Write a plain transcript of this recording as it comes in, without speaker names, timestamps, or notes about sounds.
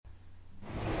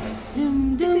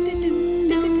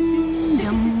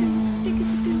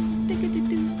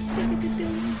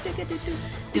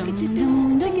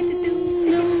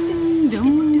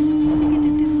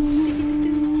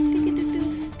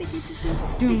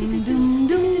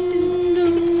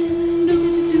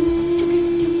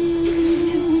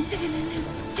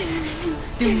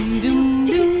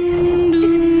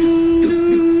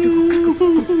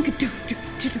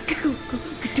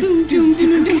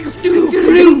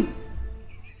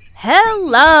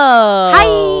Hello. Hi.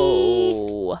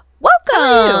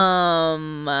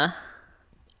 Welcome.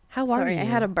 How are Sorry, you? I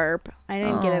had a burp. I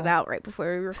didn't get it out right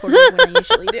before we recorded when I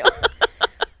usually do.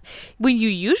 When you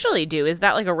usually do, is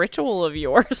that like a ritual of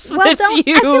yours? Well, I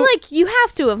feel like you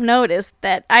have to have noticed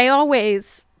that I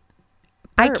always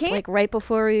burp, like right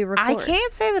before we record. I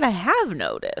can't say that I have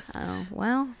noticed. Oh,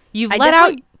 well. You've let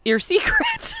out your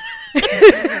secret.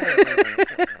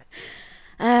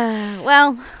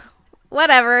 Well,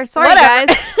 whatever. Sorry, guys.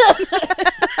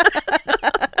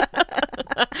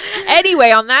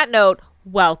 Anyway, on that note,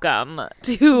 welcome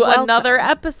to another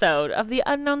episode of The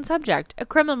Unknown Subject, a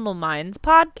Criminal Minds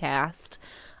podcast.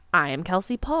 I am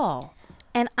Kelsey Paul.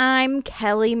 And I'm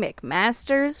Kelly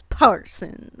McMasters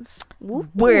Parsons.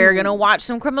 We're going to watch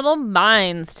some Criminal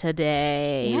Minds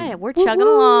today. Yeah, we're chugging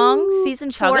along.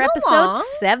 Season 4, episode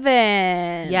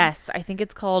 7. Yes, I think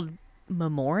it's called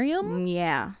Memoriam.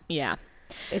 Yeah. Yeah.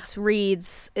 It's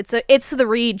Reid's. It's the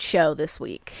Reid show this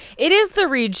week. It is the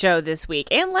Reid show this week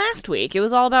and last week. It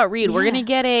was all about Reid. Yeah. We're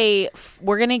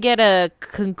gonna get a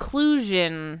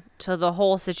conclusion to the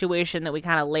whole situation that we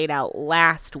kind of laid out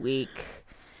last week.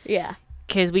 Yeah,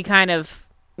 because we kind of,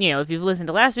 if you've listened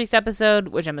to last week's episode,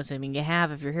 which I'm assuming you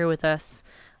have if you're here with us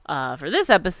for this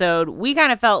episode, we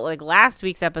kind of felt like last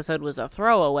week's episode was a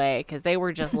throwaway because they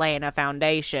were just laying a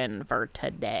foundation for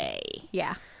today.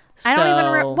 Yeah. I don't even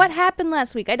remember what happened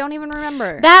last week. I don't even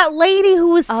remember. That lady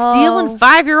who was stealing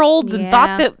 5-year-olds and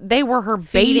thought that they were her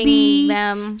baby.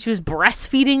 Them. She was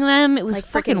breastfeeding them. It was like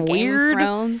freaking weird. Game of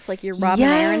Thrones, like you're Robin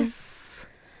Aaron.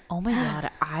 Oh my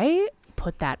god, I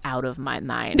put that out of my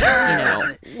mind.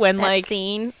 When that like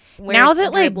scene where now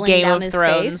that like Game of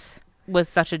Thrones face was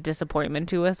such a disappointment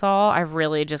to us all, I've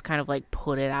really just kind of like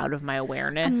put it out of my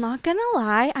awareness. I'm not gonna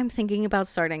lie, I'm thinking about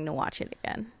starting to watch it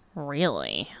again.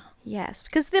 Really? Yes,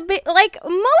 because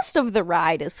most of the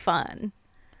ride is fun.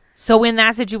 So in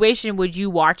that situation, would you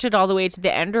watch it all the way to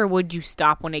the end, or would you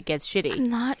stop when it gets shitty? I'm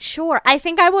not sure. I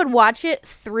think I would watch it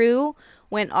through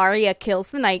when Arya kills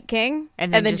the Night King,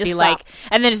 and then just be like,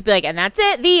 and that's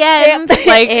it, the end.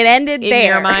 Like it ended there in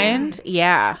your mind.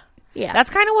 Yeah.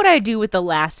 That's kind of what I do with the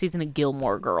last season of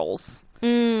Gilmore Girls.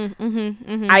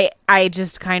 I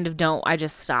just kind of don't. I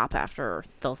just stop after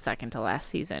the second to last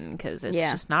season because it's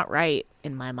just not right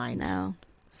in my mind. No.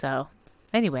 So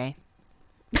anyway,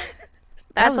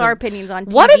 that's our opinions on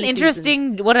TV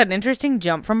what an interesting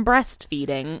jump from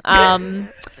breastfeeding.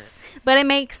 But it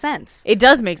makes sense. It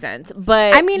does make sense.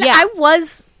 But I mean, I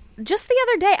was just the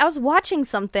other day. I was watching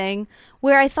something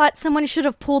where I thought someone should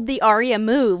have pulled the Arya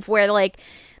move, where like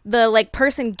the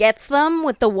person gets them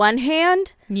with the one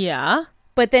hand. Yeah.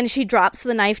 But then she drops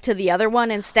the knife to the other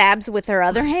one and stabs with her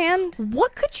other hand.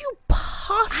 What could you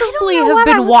possibly have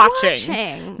been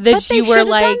watching? That you were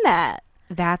like, done that.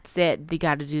 That's it. You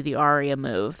got to do the Arya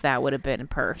move. That would have been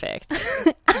perfect.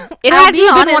 It had to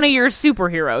have been one of your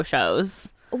superhero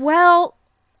shows. Well,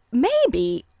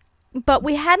 maybe. But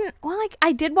we hadn't. Well, like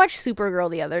I did watch Supergirl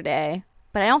the other day.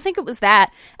 But I don't think it was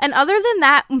that. And other than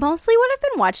that, mostly what I've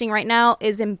been watching right now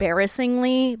is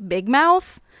embarrassingly Big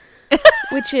Mouth,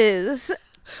 which is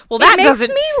that doesn't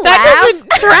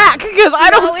track because I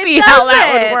don't see how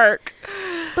that would work.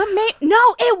 But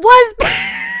it was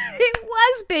it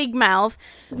was Big Mouth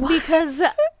because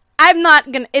I'm not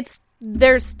gonna.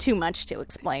 There's too much to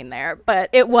explain there, but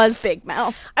it was Big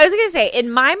Mouth. I was gonna say,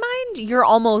 in my mind, you're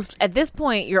almost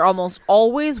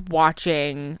always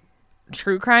watching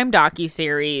true crime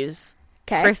docuseries,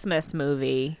 Christmas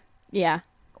movie,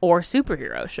 or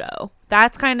superhero show.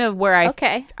 That's kind of where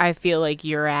I feel like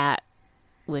you're at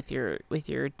with your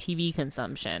TV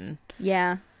consumption.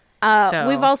 Yeah.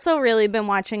 We've also really been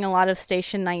watching a lot of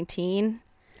Station 19.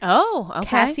 Oh, okay.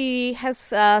 Cassie has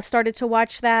started to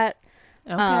watch that.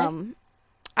 Okay.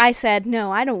 I said,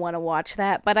 no, I don't want to watch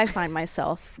that, but I find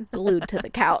myself glued to the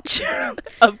couch.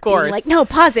 Of course. Being like, no,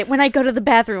 pause it when I go to the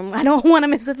bathroom. I don't want to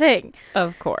miss a thing.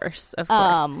 Of course.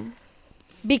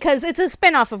 Because it's a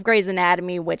spinoff of Grey's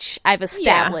Anatomy, which I've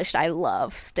established I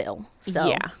love still.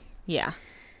 So Yeah.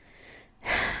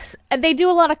 They do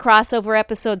a lot of crossover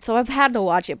episodes, so I've had to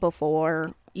watch it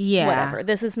before. Yeah. Whatever.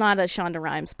 This is not a Shonda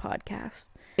Rhimes podcast.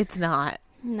 It's not.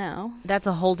 No. That's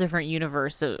a whole different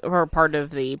universe or part of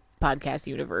the podcast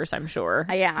universe, I'm sure.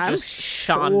 Yeah, I'm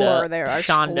sure there are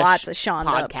lots of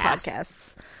Shonda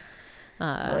podcasts.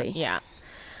 Yeah.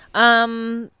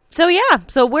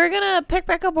 So we're gonna pick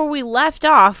back up where we left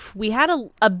off. We had a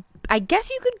I guess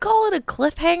you could call it a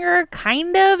cliffhanger,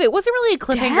 kind of. It wasn't really a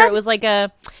cliffhanger. Dad?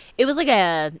 It was like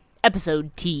a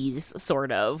episode tease,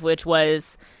 sort of, which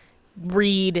was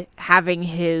Reid having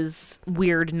his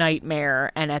weird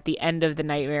nightmare, and at the end of the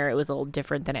nightmare it was a little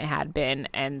different than it had been,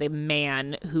 and the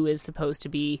man who is supposed to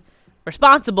be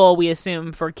responsible, we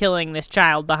assume, for killing this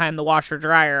child behind the washer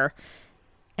dryer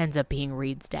ends up being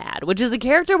Reid's dad, which is a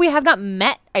character we have not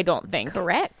met, I don't think.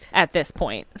 Correct. At this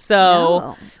point. So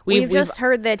no. We've just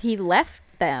heard that he left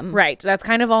them. Right. That's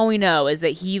kind of all we know, is that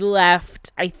he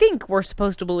left. I think we're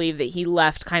supposed to believe that he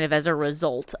left kind of as a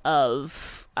result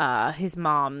of his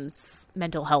mom's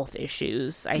mental health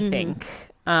issues, I think.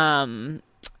 And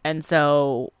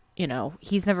so,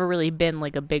 he's never really been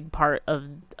like a big part of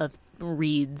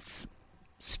Reid's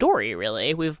story,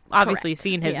 really. We've obviously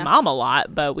seen his mom a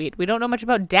lot, but we don't know much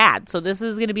about Dad. So this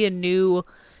is going to be a new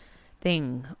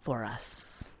thing for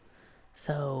us.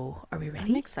 So are we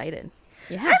ready? I'm excited.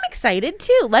 Yeah. I'm excited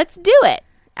too. Let's do it.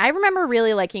 I remember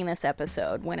really liking this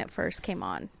episode when it first came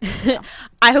on. So.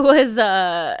 I was,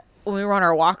 when we were on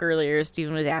our walk earlier,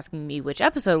 Steven was asking me which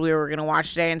episode we were going to watch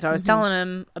today. And so I was telling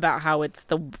him about how it's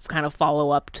the kind of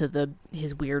follow-up to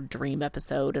his weird dream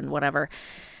episode and whatever.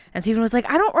 And Steven was like,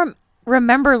 I don't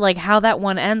remember like how that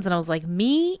one ends. And I was like,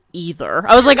 me either.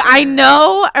 I was like, I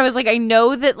know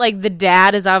that like the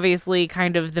dad is obviously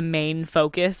kind of the main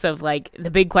focus of like, the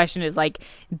big question is like,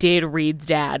 did Reid's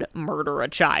dad murder a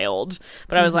child?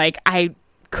 But I was like, I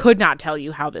could not tell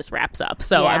you how this wraps up.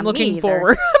 So I'm looking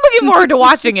forward to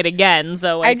watching it again.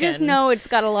 So I just know it's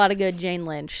got a lot of good Jane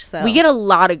Lynch. So we get a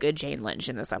lot of good Jane Lynch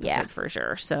in this episode for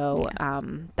sure. So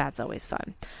that's always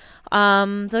fun.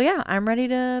 I'm ready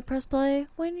to press play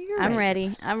when you're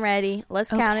ready. I'm ready. Let's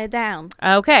count it down.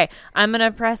 Okay. I'm going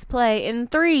to press play in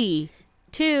 3,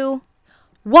 2,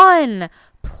 1,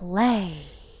 play.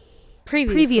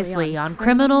 Previously on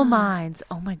Criminal Minds.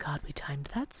 Oh my God, we timed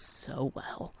that so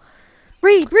well.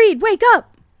 Reid, wake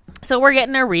up. So we're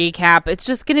getting a recap. It's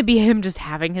just going to be him just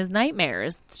having his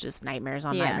nightmares. It's just nightmares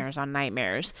on nightmares on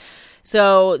nightmares.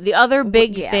 So the other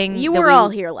big thing... You were all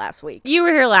here last week. You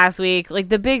were here last week. Like,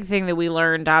 the big thing that we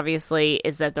learned, obviously,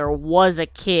 is that there was a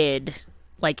kid,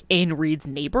 like, in Reid's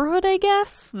neighborhood, I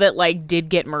guess, that, like, did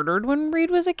get murdered when Reid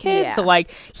was a kid. Yeah. So,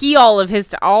 like,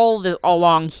 all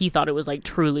along, he thought it was, like,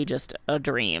 truly just a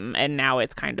dream. And now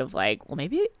it's kind of like, well,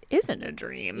 maybe it isn't a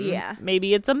dream. Yeah.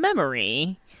 Maybe it's a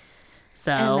memory.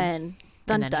 So... And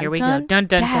then, here we go. Dun, dun,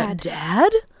 dun.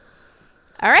 Dad?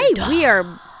 All right, we are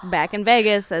back in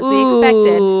Vegas as we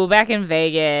expected. Ooh, back in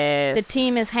Vegas. The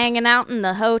team is hanging out in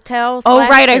the hotel. Oh,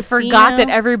 right. I forgot that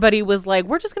everybody was like,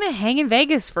 we're just going to hang in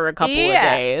Vegas for a couple of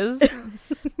days.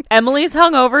 Emily's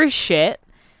hungover as shit.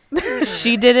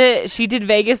 She did it. She did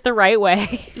Vegas the right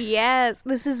way. Yes.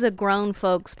 This is a grown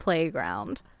folks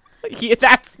playground. Yeah,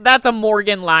 that's a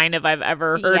Morgan line if I've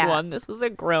ever heard one. This is a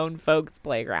grown folks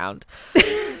playground.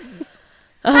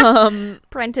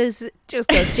 Prentice just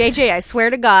goes, JJ, I swear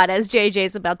to God, as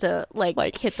JJ's about to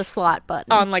like hit the slot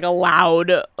button on like a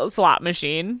loud slot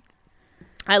machine.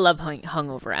 I love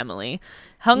hungover Emily.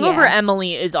 Hungover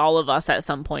Emily is all of us at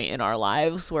some point in our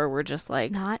lives where we're just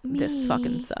like, not me. This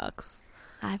fucking sucks.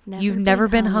 You've never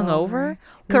been hungover?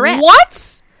 Correct.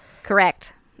 What?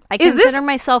 Correct. I consider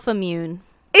myself immune.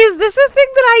 Is this a thing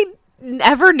that I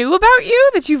never knew about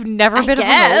you? That you've never been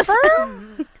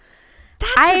hungover?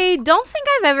 I don't think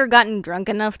I've ever gotten drunk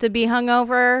enough to be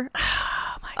hungover.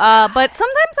 Oh my God. But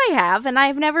sometimes I have, and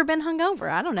I've never been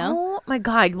hungover. I don't know. Oh my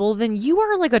God. Well, then you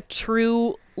are like a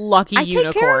true lucky unicorn.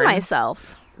 I take care of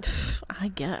myself. I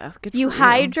guess. Good for you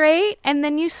hydrate, and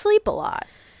then you sleep a lot.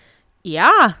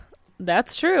 Yeah,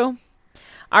 that's true.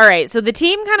 All right. So the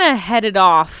team kind of headed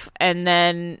off, and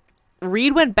then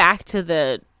Reid went back to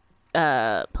the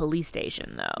police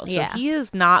station, though. So he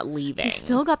is not leaving. He's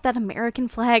still got that American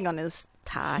flag on his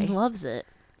tie. He loves it.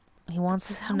 He wants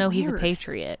us to know he's a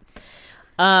patriot.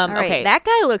 All right, okay. That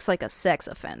guy looks like a sex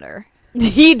offender.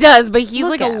 He does, but he's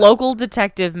like a local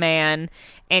detective man,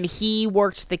 and he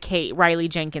worked the case, Riley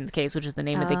Jenkins case, which is the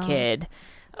name of the kid,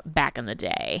 back in the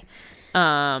day.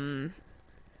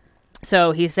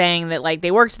 So he's saying that, like, they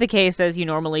worked the case as you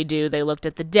normally do. They looked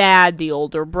at the dad, the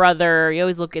older brother. You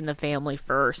always look in the family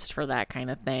first for that kind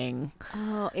of thing.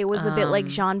 Oh, it was a bit like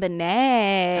Jean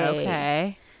Benet.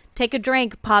 Okay. Take a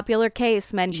drink. Popular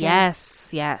case mentioned.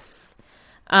 Yes.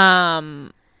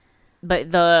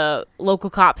 But the local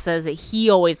cop says that he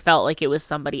always felt like it was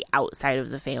somebody outside of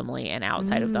the family and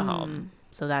outside of the home.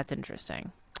 So that's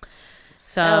interesting.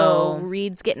 So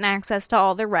Reid's getting access to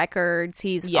all the records.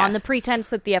 He's on the pretense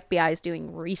that the FBI is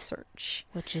doing research.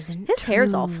 Which isn't His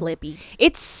hair's all flippy.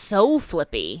 It's so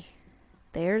flippy.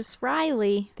 There's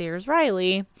Riley.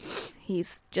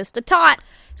 He's just a tot.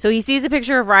 So he sees a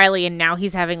picture of Riley, and now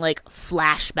he's having, like,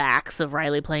 flashbacks of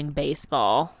Riley playing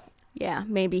baseball. Yeah,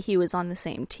 maybe he was on the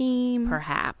same team.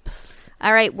 Perhaps.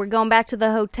 All right, we're going back to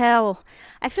the hotel.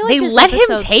 I feel like they let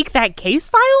him take that case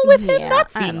file with him?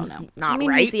 That seems not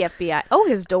right. He's the FBI. Oh,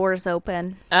 his door's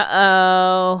open.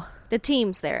 Uh-oh. The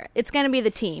team's there. It's going to be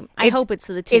the team. I hope it's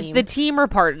the team. It's the team or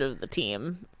part of the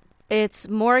team. It's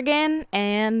Morgan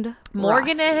and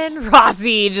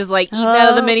Rossi just like eating out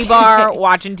of the minibar,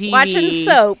 watching TV. Watching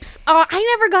soaps. Oh,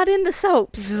 I never got into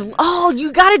soaps.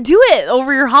 You got to do it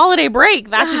over your holiday break.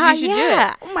 That's what you should do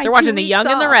it. They're watching The Young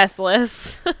and the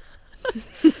Restless.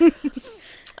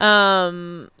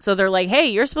 So they're like, hey,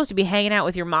 you're supposed to be hanging out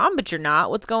with your mom, but you're not.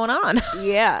 What's going on?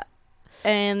 Yeah.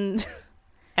 And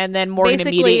then Morgan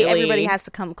basically immediately, everybody has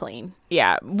to come clean.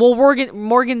 Yeah. Well,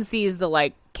 Morgan sees the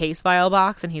like case file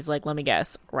box and he's like, let me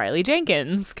guess, Riley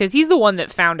Jenkins, because he's the one that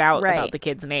found out about the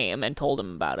kid's name and told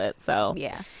him about it. So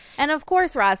yeah. And of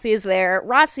course Rossi is there.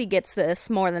 Rossi gets this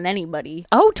more than anybody.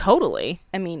 Oh, totally.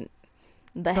 I mean,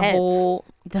 the heads.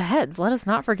 The heads. Let us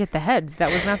not forget the heads.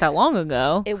 That was not that long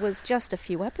ago. It was just a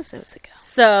few episodes ago.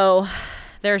 So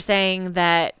they're saying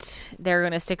that they're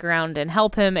going to stick around and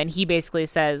help him. And he basically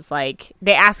says, like,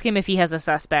 they ask him if he has a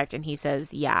suspect. And he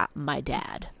says, yeah, my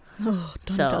dad.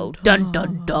 Dun,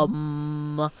 dun,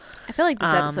 dun. I feel like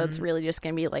this episode's really just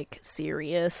going to be, like,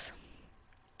 serious.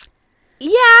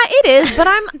 Yeah, it is. But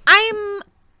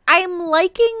I'm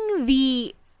liking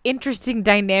the interesting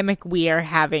dynamic we are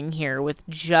having here with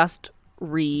just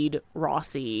Reid,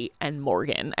 Rossi, and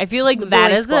Morgan. I feel like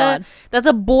that's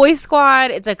a boy squad.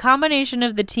 It's a combination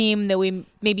of the team that we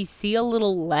maybe see a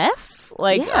little less,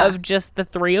 of just the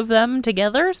three of them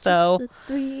together. So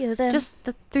just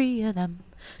the three of them.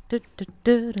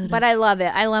 But I love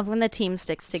it. I love when the team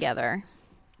sticks together.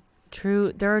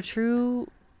 They're a true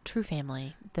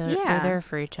family. They're there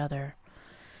for each other.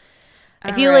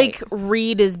 I feel like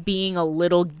Reid is being a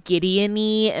little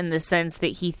Gideon-y in the sense that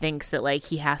he thinks that, like,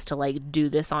 he has to, like, do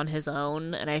this on his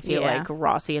own. And I feel like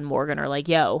Rossi and Morgan are like,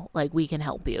 yo, like, we can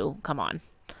help you. Come on.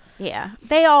 Yeah.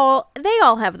 They all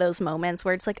have those moments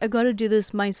where it's like, I gotta do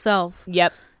this myself.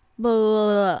 Yep.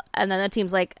 Blah. And then the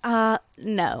team's like,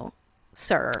 no,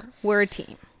 sir, we're a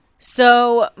team.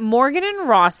 So Morgan and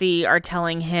Rossi are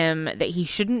telling him that he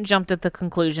shouldn't jump to the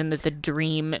conclusion that the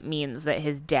dream means that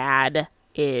his dad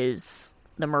is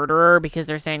the murderer, because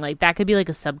they're saying, like, that could be like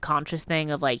a subconscious thing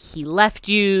of, like, he left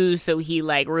you, so he,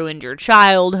 like, ruined your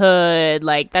childhood.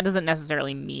 Like, that doesn't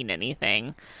necessarily mean anything.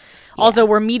 Yeah. Also,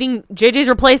 we're meeting JJ's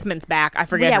replacement's back. I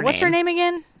forget her name. What's her name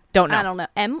again? Don't know. I don't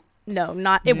know. No,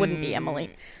 not. It wouldn't be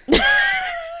Emily. Wouldn't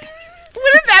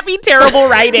that be terrible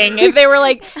writing if they were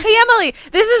like, hey, Emily,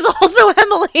 this is also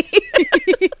Emily.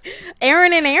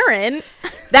 Aaron and Aaron.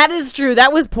 That is true.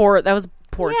 That was poor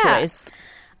choice.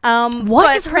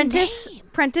 What is her name?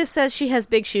 Prentice says she has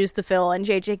big shoes to fill, and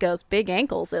JJ goes, big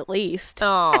ankles at least.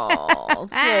 Oh,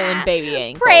 swollen baby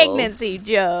ankles. Pregnancy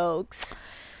jokes.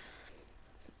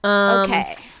 Okay.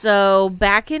 So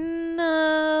back in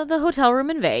the hotel room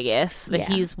in Vegas,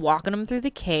 he's walking them through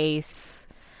the case.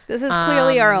 This is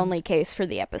clearly our only case for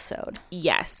the episode.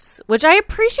 Yes. Which I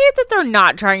appreciate that they're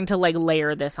not trying to, like,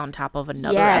 layer this on top of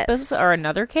another episode or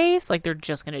another case. Like, they're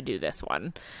just going to do this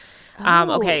one.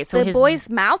 Okay, so the boy's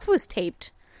mouth was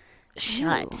taped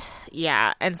shut. Ooh.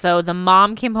 Yeah, and so the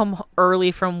mom came home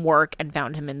early from work and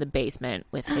found him in the basement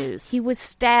with his... He was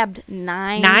stabbed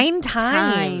nine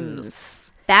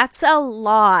times. That's a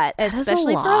lot,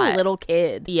 especially for a little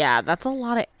kid. Yeah, that's a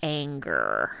lot of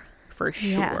anger, for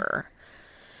sure.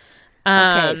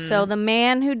 Okay, so the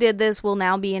man who did this will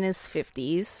now be in his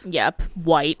 50s. Yep,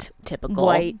 white, typical.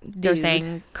 White dude. They're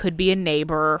saying could be a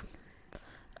neighbor.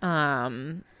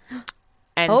 And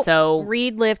so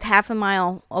Reid lived half a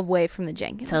mile away from the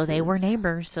Jenkins. So they were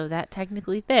neighbors, so that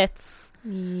technically fits.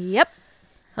 Yep.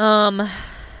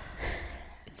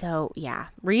 So yeah,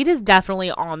 Reid is definitely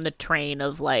on the train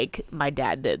of, like, my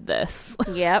dad did this.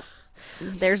 Yep.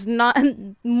 There's not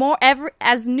more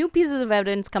as new pieces of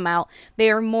evidence come out, they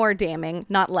are more damning,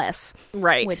 not less.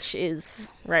 Right. Which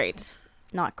is right.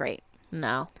 Not great.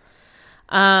 No.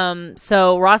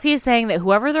 So Rossi is saying that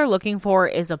whoever they're looking for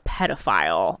is a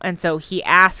pedophile. And so he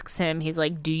asks him, he's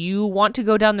like, do you want to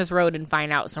go down this road and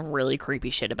find out some really creepy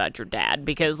shit about your dad?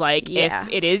 Because, like, if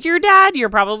it is your dad, you're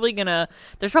probably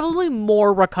there's probably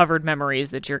more recovered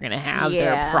memories that you're going to have. Yeah.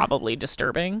 They're probably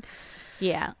disturbing.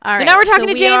 Yeah. All right. So now we're talking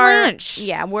to Jane Lynch.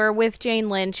 Yeah, we're with Jane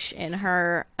Lynch in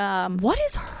her what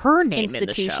is her name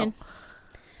institution? In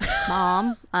the show?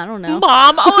 Mom, I don't know.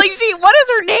 Mom, what is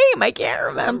her name? I can't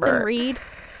remember. Something Reid.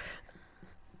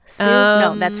 Sue?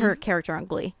 No, that's her character on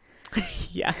Glee.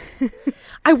 Yeah.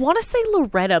 I want to say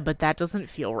Loretta, but that doesn't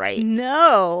feel right.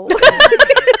 No.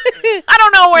 I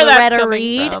don't know where Loretta that's coming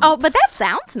Reid. from. Oh, but that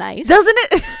sounds nice. Doesn't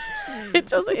it?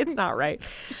 It's not right.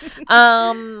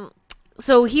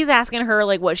 So he's asking her,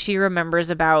 like, what she remembers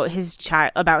about his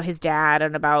dad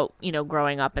and about,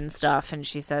 growing up and stuff. And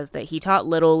she says that he taught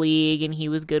Little League and he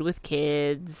was good with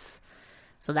kids.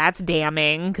 So that's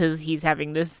damning because he's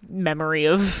having this memory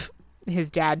of his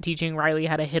dad teaching Riley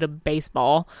how to hit a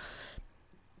baseball.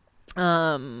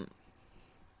 And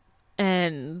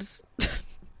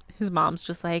his mom's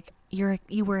just like, you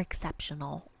were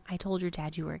exceptional. I told your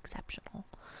dad you were exceptional.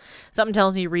 Something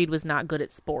tells me Reid was not good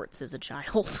at sports as a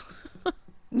child.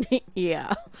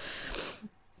 Yeah.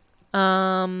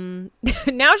 Now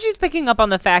she's picking up on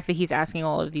the fact that he's asking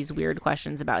all of these weird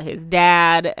questions about his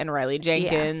dad and Riley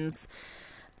Jenkins.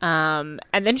 Yeah.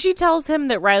 And then she tells him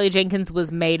that Riley Jenkins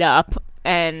was made up,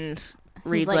 and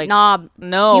Reid's like, nah,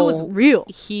 no, he was real.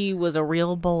 He was a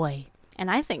real boy.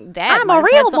 And I think Dad I'm might a have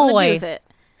real had something boy. to do with it.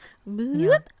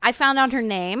 Yeah. I found out her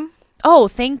name. Oh,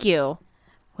 thank you.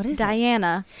 What is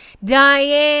Diana?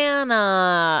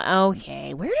 Diana.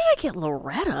 Okay. Where did I get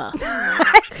Loretta?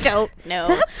 I don't know.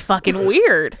 That's fucking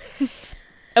weird.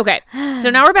 Okay. So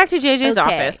now we're back to JJ's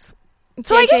office.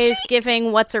 So JJ's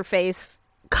giving what's-her-face.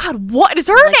 God, what is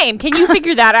her name? Can you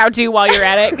figure that out too while you're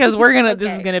at it? Because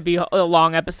this is gonna be a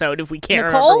long episode if we can't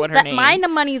remember what her name. My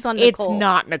money's on Nicole. It's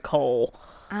not Nicole.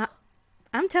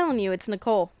 I'm telling you, it's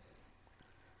Nicole.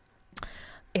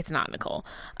 It's not Nicole.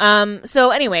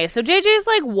 So anyway, so JJ's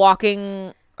like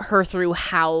walking her through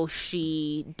how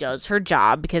she does her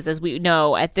job, because as we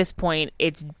know at this point,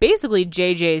 it's basically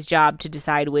JJ's job to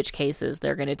decide which cases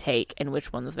they're going to take and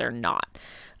which ones they're not.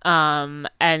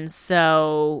 And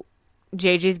so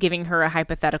JJ's giving her a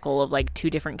hypothetical of like two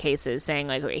different cases, saying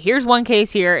like, okay, here's one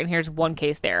case here and here's one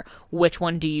case there. Which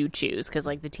one do you choose? Because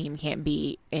like the team can't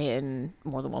be in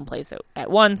more than one place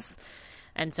at once.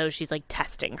 And so she's like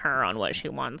testing her on what she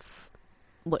wants,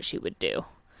 what she would do.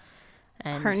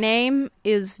 And her name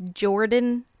is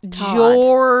Jordan Todd.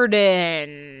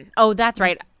 Jordan. Oh, that's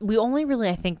right. I only really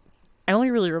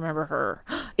remember her.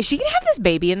 Is she gonna have this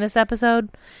baby in this episode?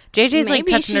 JJ's like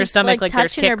touching her stomach, like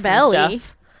there's kicks her belly. And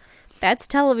stuff. That's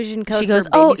television code. She goes,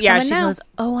 "Oh yeah." She goes,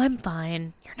 "Oh, I'm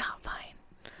fine. You're not fine."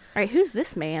 All right, who's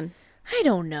this man? I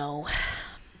don't know.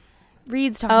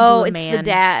 Reid's talking to a man. Oh, it's the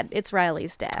dad. It's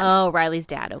Riley's dad. Oh, Riley's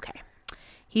dad. Okay.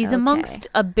 He's amongst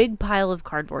a big pile of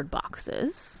cardboard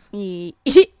boxes.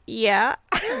 Yeah.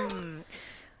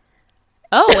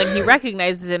 Oh, and he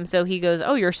recognizes him, so he goes,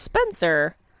 "Oh, you're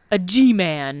Spencer, a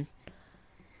G-man."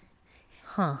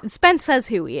 Huh. Spence says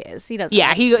who he is. He doesn't.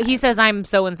 Yeah, he says, "I'm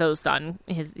so-and-so's son."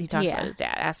 He talks about his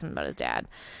dad. Asks him about his dad.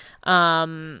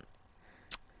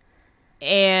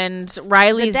 And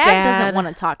Riley's dad doesn't want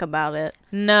to talk about it.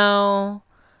 No.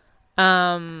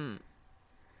 And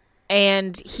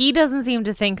he doesn't seem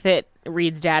to think that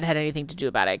Reid's dad had anything to do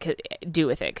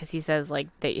with it, because he says like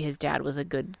that his dad was a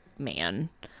good man.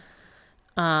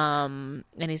 And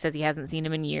he says he hasn't seen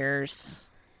him in years.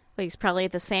 But he's probably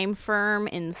at the same firm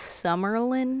in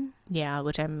Summerlin. Yeah,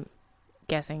 which I'm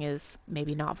guessing is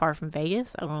maybe not far from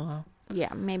Vegas. I don't know.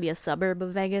 Yeah, maybe a suburb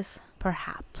of Vegas.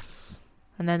 Perhaps.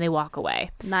 And then they walk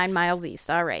away. 9 miles east.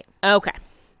 All right. Okay.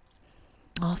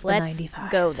 Off the Let's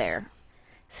 95. Go there.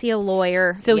 See a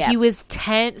lawyer. So he was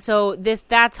 10. So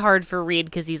that's hard for Reid,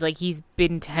 because he's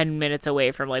been 10 minutes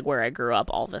away from like where I grew up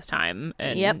all this time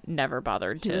and never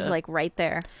bothered to. He was like right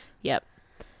there. Yep.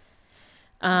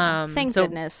 Thank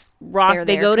goodness. Ross,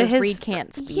 they go to his. Reid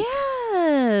can't speak.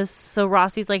 Yes. So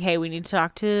Rossi's like, "Hey, we need to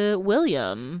talk to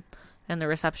William," and the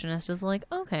receptionist is like,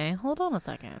 "Okay, hold on a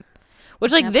second."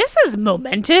 Which, like, this is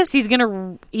momentous. He's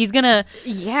gonna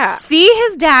see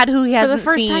his dad, who he hasn't seen.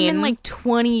 For the first time in, like,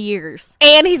 20 years.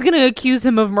 And he's gonna accuse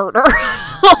him of murder.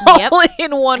 All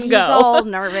in one go. He's all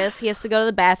nervous. He has to go to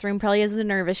the bathroom. Probably has the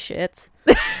nervous shits.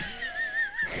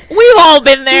 We've all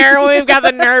been there. We've got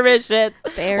the nervous shits.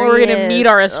 We're gonna meet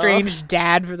our estranged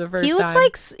dad for the first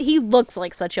time. He looks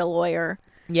like such a lawyer.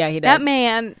 Yeah, he does. That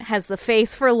man has the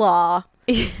face for law.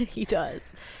 He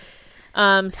does.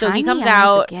 So tiny he comes eyes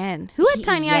out again. Who had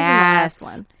tiny eyes in the last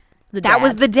one? That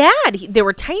was the dad. They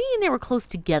were tiny and they were close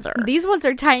together. These ones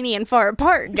are tiny and far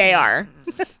apart. They are.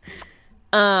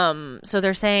 So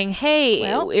they're saying, hey,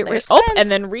 and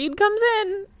then Reid comes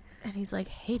in and he's like,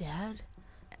 hey, Dad,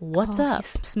 what's up?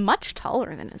 He's much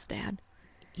taller than his dad.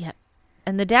 Yep.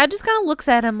 And the dad just kind of looks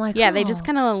at him like, they just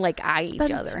kind of like eye each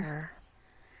other.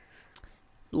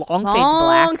 Long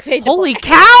fade to black. Holy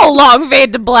cow, long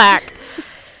fade to black.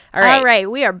 All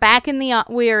right. We are back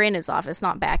we are in his office,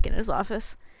 not back in his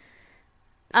office.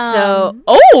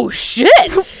 Oh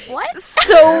shit! What?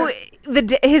 So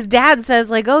his dad says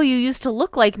like, "Oh, you used to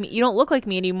look like me. You don't look like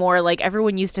me anymore. Like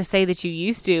everyone used to say that you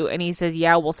used to." And he says,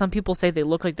 "Yeah, well, some people say they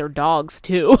look like their dogs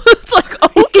too." It's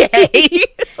like, okay,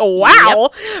 wow.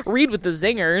 Yep. Reid with the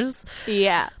zingers.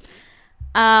 Yeah.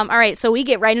 All right. So we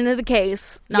get right into the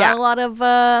case. Not a lot of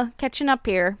catching up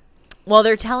here. Well,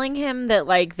 they're telling him that,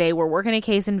 like, they were working a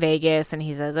case in Vegas, and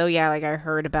he says, oh, yeah, like, I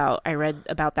read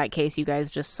about that case you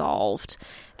guys just solved.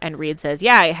 And Reid says,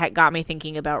 yeah, it got me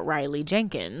thinking about Riley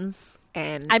Jenkins.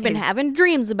 And I've been having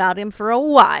dreams about him for a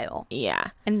while.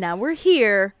 Yeah. And now we're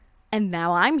here, and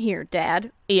now I'm here,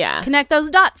 Dad. Yeah. Connect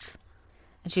those dots.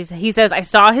 And he says, I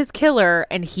saw his killer,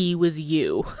 and he was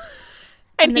you.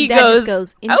 and he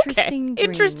goes, interesting dream.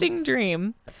 Interesting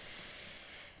dream.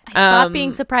 I stopped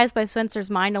being surprised by Spencer's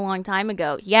mind a long time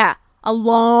ago. Yeah, a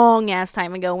long-ass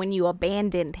time ago when you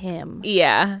abandoned him.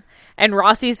 Yeah. And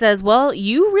Rossi says, well,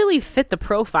 you really fit the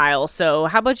profile, so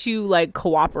how about you, like,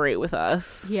 cooperate with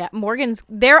us? Yeah,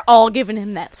 they're all giving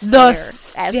him that stare. The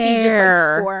stare. As he just,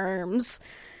 like, squirms.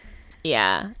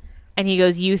 Yeah. And he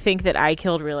goes, you think that I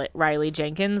killed Riley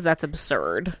Jenkins? That's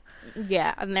absurd.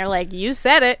 Yeah, and they're like, you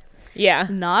said it. Yeah.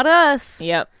 Not us.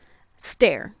 Yep.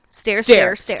 Stare.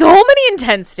 Stare. So many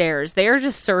intense stares. They are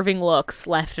just serving looks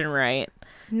left and right.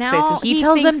 Now so he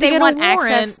tells them they want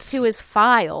access to his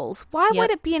files. Why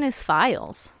would it be in his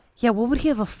files? Yeah, what would he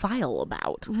have a file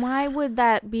about? Why would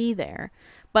that be there?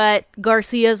 But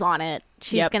Garcia's on it.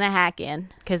 She's going to hack in.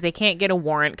 Because they can't get a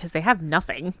warrant because they have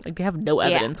nothing. Like, they have no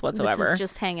evidence whatsoever. This is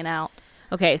just hanging out.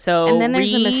 Okay, so and then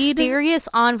there's a mysterious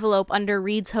envelope under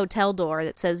Reid's hotel door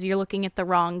that says, you're looking at the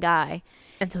wrong guy.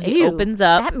 And so he opens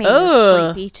up. That man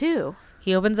is creepy, too.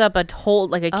 He opens up a case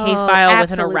file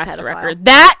with an arrest record.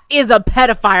 That is a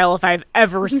pedophile if I've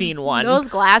ever seen one. Those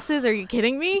glasses? Are you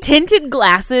kidding me? Tinted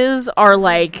glasses are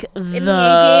like in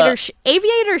the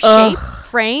aviator shape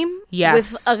frame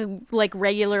with a like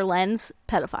regular lens.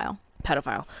 Pedophile.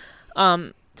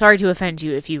 Sorry to offend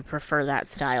you if you prefer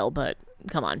that style, but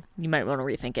come on, you might want to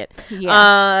rethink it.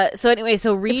 Yeah. So anyway,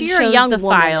 Reid shows a young the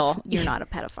woman, file. You're not a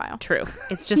pedophile. True.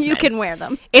 It's just you men. Can wear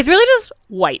them. It's really just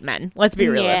white men. Let's be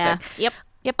realistic. Yep.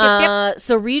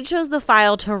 So Reid shows the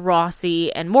file to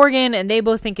Rossi and Morgan, and they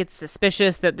both think it's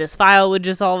suspicious that this file would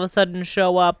just all of a sudden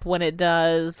show up when it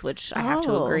does, which I have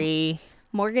to agree.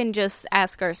 Morgan just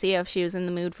asked Garcia if she was in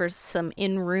the mood for some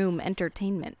in-room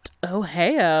entertainment. Oh,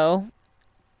 hey-oh.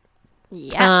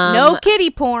 Yeah. No kitty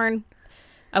porn.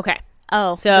 Okay.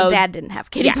 Oh, so the dad didn't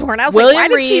have kitty porn. I was William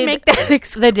like, why Reid, did she make that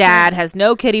exclusive? The dad has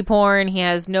no kitty porn. He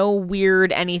has no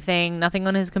weird anything. Nothing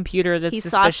on his computer that's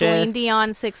suspicious. He saw Celine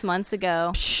Dion 6 months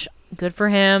ago. Psh, good for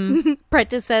him.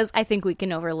 Prentice says, I think we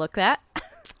can overlook that.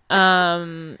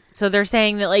 So they're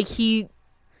saying that, like, he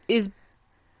is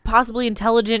possibly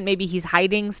intelligent. Maybe he's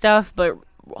hiding stuff, but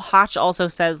Hotch also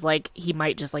says, like, he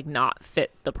might just, like, not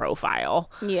fit the profile.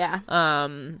 Yeah.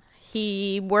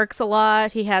 He works a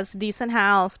lot. He has a decent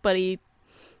house, but he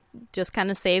just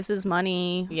kind of saves his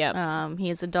money. Yep. He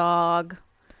has a dog.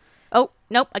 Oh,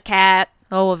 nope, a cat.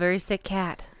 Oh, a very sick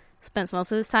cat. Spends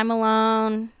most of his time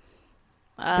alone.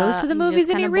 Goes to the movies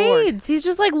and he reads. He's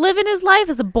just, like, living his life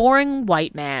as a boring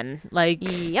white man. Like,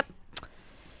 yep.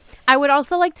 I would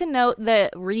also like to note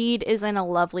that Reid is in a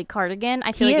lovely cardigan.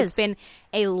 I feel like it's been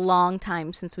a long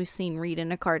time since we've seen Reid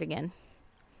in a cardigan.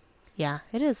 Yeah,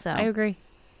 it is. So I agree.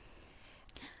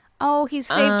 Oh, he's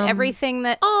saved everything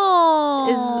that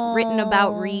is written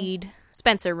about Reid.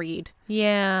 Spencer Reid.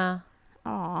 Yeah.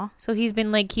 Aw. So he's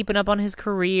been, like, keeping up on his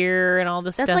career and all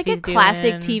the stuff he's doing. That's like a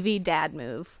classic TV dad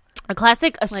move. A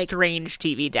classic, strange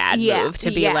TV dad move to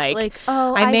be like,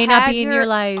 oh, I may not be in your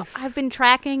life. I've been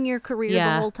tracking your career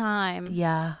the whole time.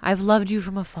 Yeah. I've loved you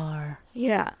from afar.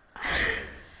 Yeah.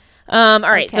 All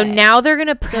right. Okay. So now they're going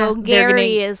to press. So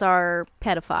Gary is our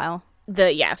pedophile.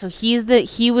 So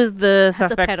he was the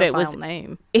suspect that was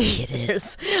name. It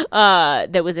is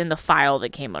that was in the file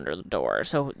that came under the door.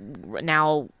 So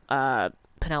now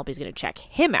Penelope's going to check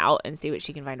him out and see what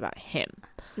she can find about him.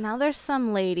 Now there's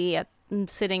some lady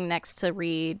sitting next to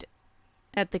Reid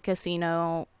at the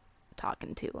casino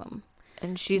talking to him.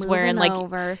 And she's wearing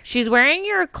she's wearing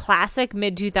your classic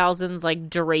mid-2000s like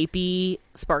drapey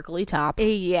sparkly top.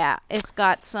 Yeah, it's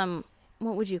got some,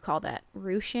 what would you call that?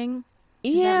 Ruching?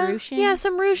 Yeah. Ruching? Yeah,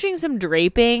 some ruching, some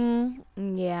draping.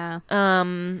 Yeah.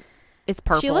 It's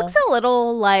purple. She looks a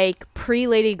little like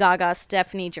pre-Lady Gaga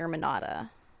Stephanie Germanotta.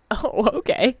 Oh,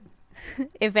 okay.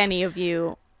 If any of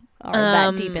you are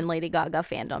that deep in Lady Gaga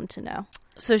fandom to know.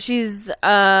 So she's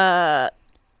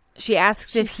she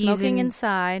asks if he's smoking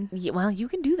inside. Yeah, well, you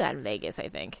can do that in Vegas, I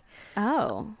think.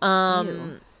 Oh.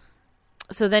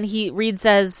 So then Reid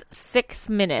says 6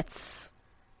 minutes.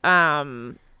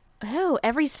 Oh,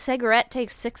 every cigarette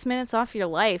takes 6 minutes off your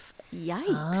life.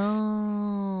 Yikes.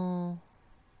 Oh.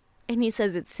 And he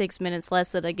says it's 6 minutes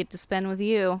less that I get to spend with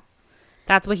you.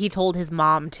 That's what he told his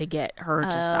mom to get her to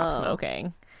stop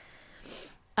smoking.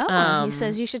 Oh, he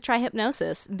says you should try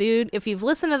hypnosis. Dude, if you've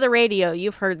listened to the radio,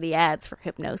 you've heard the ads for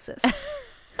hypnosis.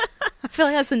 I feel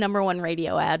like that's the #1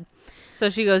 radio ad. So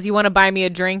she goes, you want to buy me a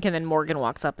drink? And then Morgan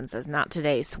walks up and says, not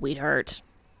today, sweetheart.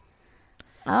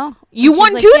 Oh. You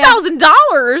won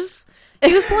 $2,000.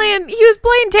 He was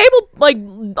playing table, like,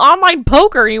 online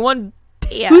poker, and he won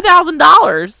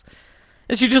 $2,000.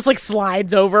 And she just, like,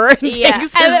 slides over and takes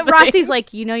his and then thing. Rossi's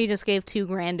like, you just gave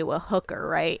 $2,000 to a hooker,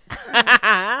 right?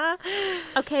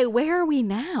 Okay, where are we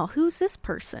now? Who's this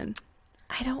person?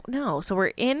 I don't know. So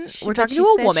we're talking to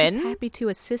a woman. She's happy to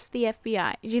assist the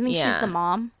FBI. Do you think she's the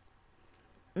mom?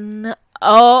 No.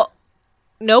 Oh,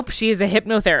 nope. She is a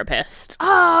hypnotherapist.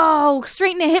 Oh,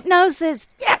 straight into hypnosis.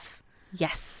 Yes.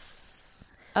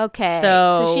 Okay.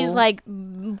 So she's like,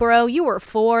 bro, you were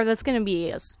 4. That's going to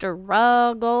be a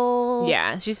struggle.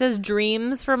 Yeah. She says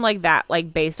dreams from like that,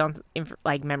 like based on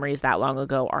like memories that long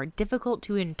ago are difficult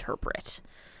to interpret.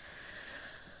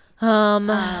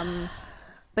 But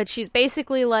she's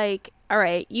basically like, all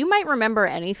right, you might remember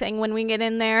anything when we get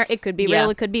in there. It could be real.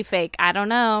 It could be fake. I don't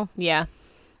know. Yeah.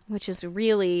 Which is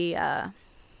really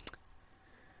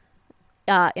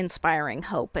inspiring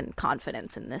hope and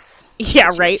confidence in this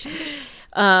situation. Right.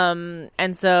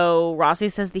 And so Rossi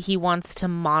says that he wants to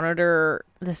monitor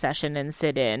the session and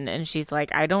sit in, and she's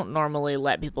like, I don't normally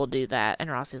let people do that.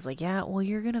 And Rossi's like, yeah, well,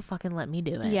 you're gonna fucking let me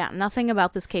do it. Yeah, nothing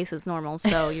about this case is normal,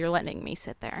 so you're letting me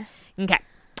sit there. Okay.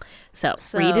 So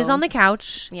Reid is on the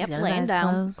couch. Yep, laying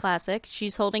down. Closed. Classic.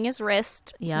 She's holding his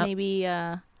wrist. Yep. Maybe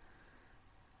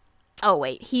oh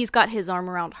wait, he's got his arm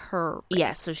around her wrist.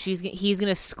 Yes, so he's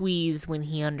gonna squeeze when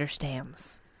he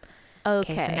understands.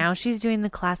 Okay, so now she's doing the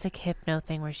classic hypno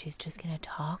thing where she's just gonna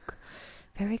talk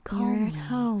very calmly. You're at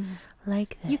home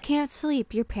like this. You can't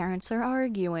sleep. Your parents are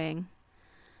arguing.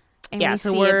 And we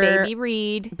see a baby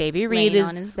Reid. Baby Reid is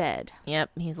on his bed. Yep,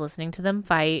 he's listening to them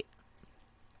fight.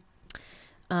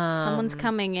 Someone's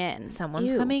coming in.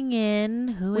 Someone's coming in.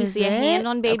 Who is it? We see a hand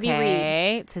on baby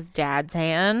Reid. It's his dad's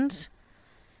hand.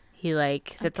 He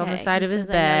sits on the side of his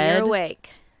bed. I know you're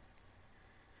awake.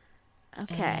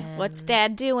 Okay. What's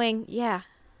Dad doing? Yeah.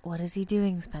 What is he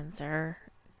doing, Spencer?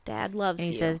 Dad loves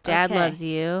you. He says, Dad loves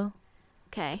you.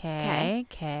 Okay.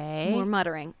 More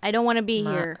muttering. I don't want to be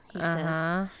here, he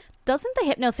says. Doesn't the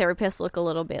hypnotherapist look a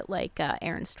little bit like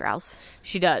Aaron Strauss?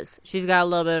 She does. She's got a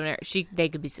little bit of they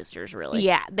could be sisters, really.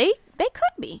 Yeah, they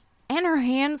could be. And her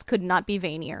hands could not be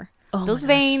veinier. Oh, those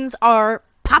veins are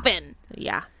popping.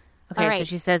 Yeah. Okay, right. So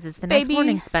she says it's the next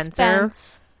morning, Spencer.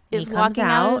 Spence is walking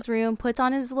out of his room, puts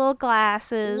on his little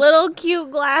glasses. Little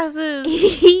cute glasses.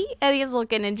 And he's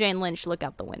looking at Jane Lynch look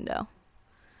out the window.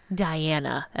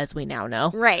 Diana, as we now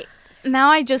know. Right. Now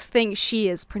I just think she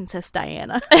is Princess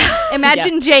Diana.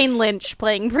 Imagine Jane Lynch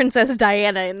playing Princess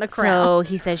Diana in The Crown. So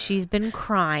he says she's been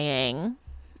crying.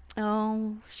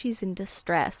 Oh, she's in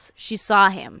distress. She saw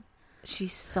him. She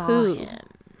saw him.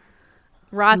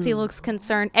 Rossi looks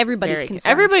concerned. Everybody's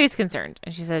concerned. Everybody's concerned.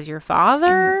 And she says, your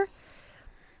father? And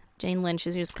Jane Lynch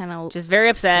is just kind of very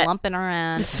upset. Slumping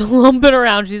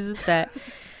around. She's upset.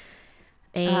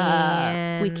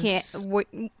 And we can't.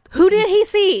 Who did he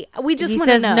see? We just want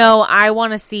to know. No, I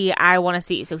want to see.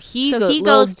 So he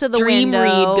goes to the window.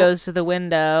 Reid goes to the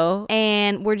window.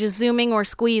 And we're just zooming or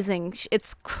squeezing.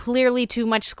 It's clearly too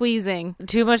much squeezing.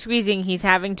 He's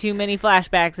having too many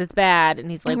flashbacks. It's bad. And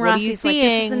he's like, what are you seeing? Like,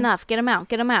 this is enough. Get him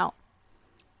out.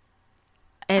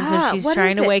 And so she's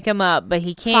trying to wake him up, but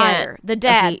he can't. Fire. The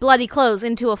dad, bloody clothes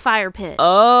into a fire pit.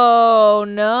 Oh,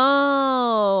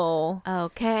 no.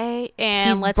 Okay.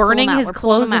 And he's burning his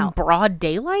clothes in broad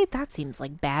daylight? That seems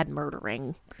like bad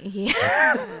murdering.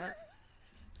 Yeah.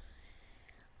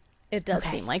 It does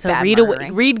seem like bad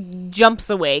murdering. Reid jumps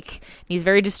awake. He's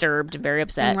very disturbed and very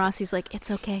upset. And Rossi's like, it's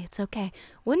okay.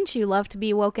 Wouldn't you love to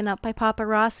be woken up by Papa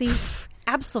Rossi?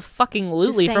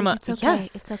 Absolutely. From a it's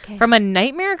okay. From a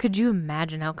nightmare, could you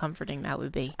imagine how comforting that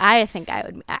would be? I think I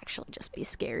would actually just be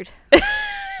scared.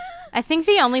 I think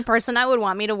the only person I would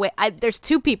want me to wait. There's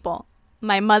two people,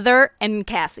 my mother and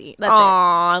Cassie. That's it.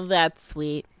 Aw, that's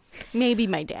sweet. Maybe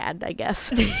my dad, I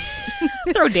guess.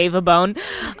 Throw Dave a bone.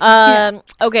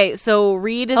 Okay, so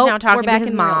Reid is now talking to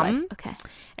his mom. Okay.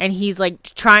 And he's like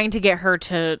trying to get her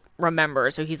to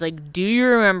remember. So he's like, do you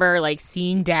remember like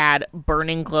seeing Dad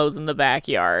burning clothes in the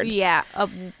backyard? Yeah.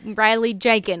 Riley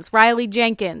Jenkins.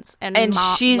 And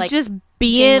she's like, just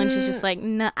being... She's just like,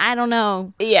 no, I don't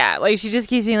know. Yeah. Like she just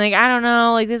keeps being like, I don't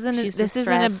know. Like this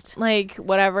isn't like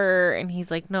whatever. And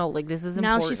he's like, no, like this is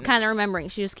important. Now she's kind of remembering.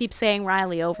 She just keeps saying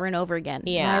Riley over and over again.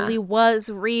 Yeah. Riley was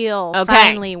real. Okay.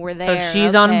 Finally, we're there. So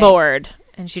she's on board.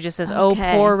 And she just says, oh,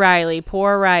 poor Riley.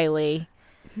 Poor Riley.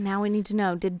 Now we need to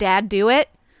know, did Dad do it?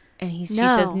 And she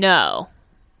says no.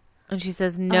 And she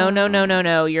says,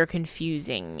 no, you're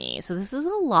confusing me. So this is a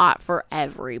lot for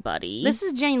everybody. This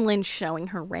is Jane Lynch showing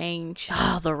her range.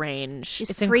 Oh, the range. She's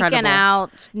it's freaking incredible.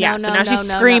 Out. Yeah, so now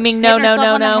she's screaming, no.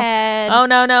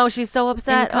 Oh, no. She's so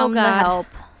upset. In come God. the help.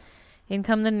 In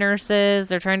come the nurses.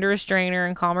 They're trying to restrain her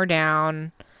and calm her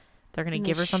down. They're going to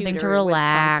give her something to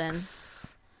relax.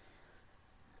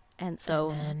 And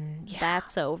so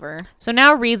that's over. So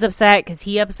now Reid's upset because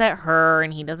he upset her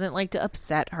and he doesn't like to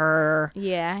upset her.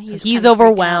 Yeah. So he's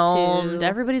overwhelmed.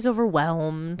 Everybody's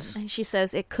overwhelmed. And she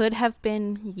says, it could have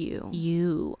been you.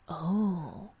 You.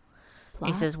 Oh. And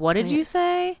he says, what did you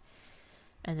say?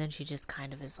 And then she just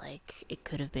kind of is like, it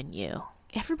could have been you.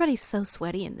 Everybody's so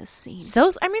sweaty in this scene.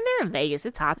 I mean, they're in Vegas.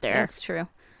 It's hot there. That's true.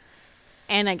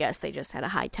 And I guess they just had a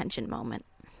high tension moment.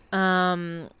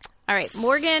 All right,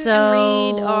 Morgan and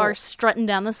Reid are strutting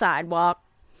down the sidewalk.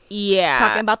 Yeah.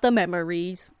 Talking about the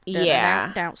memories.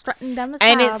 Yeah. Strutting down the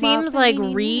sidewalk. And it seems like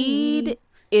Reid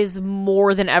is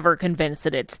more than ever convinced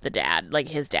that it's the dad, like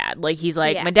his dad. Like, he's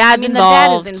like, my dad's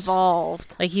involved. The dad is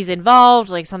involved. Like, he's involved.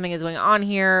 Like, something is going on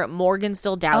here. Morgan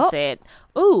still doubts it.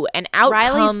 Ooh, and out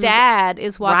Riley's comes dad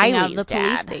is walking out of the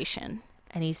police station.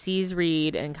 And he sees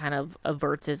Reid and kind of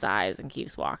averts his eyes and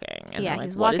keeps walking. And yeah, like,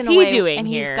 he's what walking is he away, doing and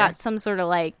here? He's got some sort of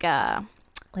like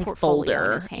portfolio folder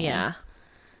in his hand. Yeah.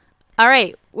 All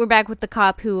right, we're back with the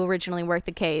cop who originally worked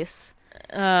the case.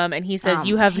 And he says,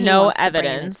 you have no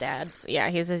evidence. Dad. Yeah,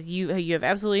 he says, you have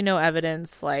absolutely no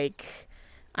evidence. Like,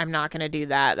 I'm not going to do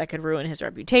that. That could ruin his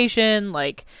reputation.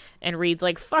 Like, and Reid's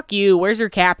like, fuck you. Where's your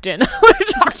captain? I want to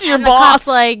talk to your boss.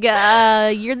 The cop's like,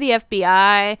 you're the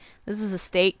FBI. This is a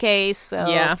state case,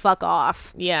 so fuck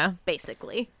off. Yeah.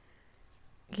 Basically.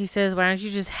 He says, why don't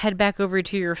you just head back over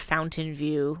to your Fountain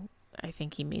View? I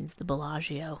think he means the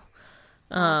Bellagio.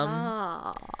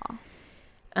 And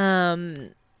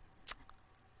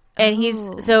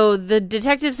so the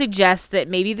detective suggests that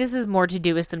maybe this is more to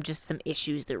do with some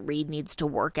issues that Reid needs to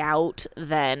work out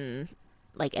than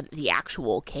like the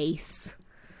actual case.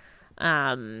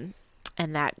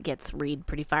 And that gets Reid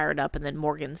pretty fired up, and then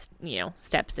Morgan,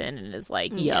 steps in and is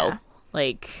like,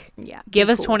 give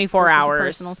us 24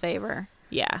 hours. Is a personal favor.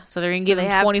 Yeah. So they're going to give him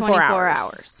 24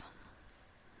 hours.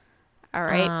 All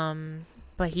right.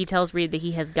 But he tells Reid that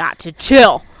he has got to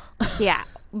chill. Yeah.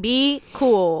 Be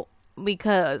cool.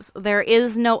 Because there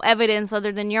is no evidence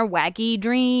other than your wacky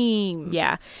dream.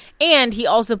 Yeah. And he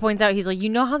also points out, he's like, you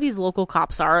know how these local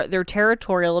cops are? They're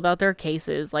territorial about their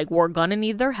cases. Like, we're going to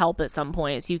need their help at some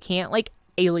point. So you can't, like,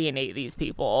 alienate these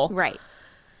people. Right.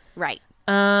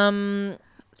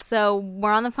 So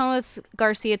we're on the phone with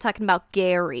Garcia talking about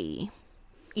Gary.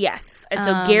 Yes. And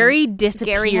so Gary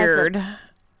disappeared.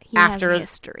 He has a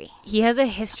history. He has a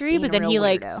history, but then he,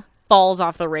 falls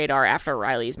off the radar after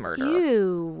Riley's murder.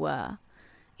 Ew.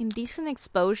 Indecent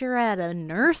exposure at a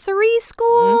nursery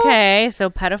school? Okay, so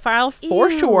pedophile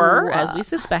for sure, as we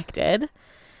suspected.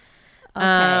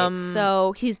 Okay,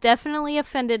 so he's definitely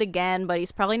offended again, but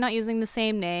he's probably not using the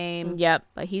same name. Yep.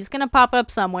 But he's going to pop up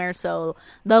somewhere, so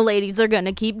the ladies are going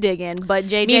to keep digging. But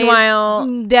JJ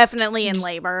Meanwhile, definitely in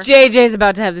labor. JJ's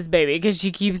about to have this baby because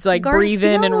she keeps,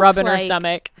 breathing and rubbing her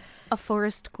stomach. A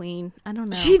forest queen. I don't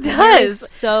know. She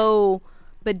does. So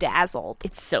bedazzled.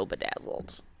 It's so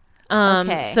bedazzled.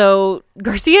 So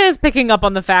Garcia is picking up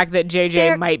on the fact that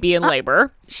JJ might be in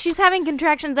labor. She's having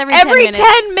contractions every 10 minutes.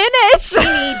 10 minutes. She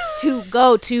needs to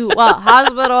go to a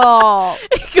hospital.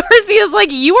 Garcia's like,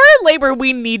 you are in labor.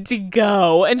 We need to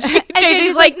go. And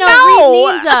JJ's like, no.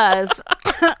 Reid needs us.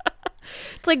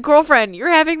 It's like, girlfriend,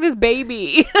 you're having this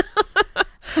baby.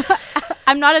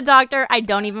 I'm not a doctor. I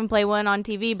don't even play one on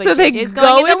TV, but so they JJ's go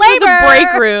going into labor. The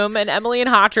break room, and Emily and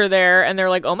Hotch are there, and they're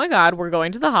like, oh my God, we're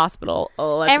going to the hospital.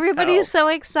 Oh, let's Everybody's go. so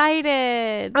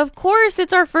excited. Of course,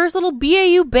 it's our first little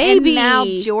BAU baby. And now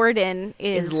Jordan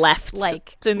is left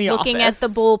like in the looking office. at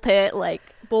the ball pit,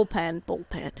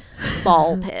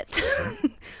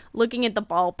 looking at the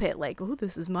ball pit like, oh,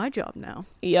 this is my job now.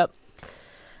 Yep.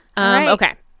 Right.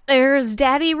 Okay. There's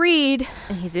Daddy Reid.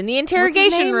 And he's in the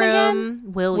interrogation room.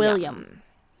 Again? William.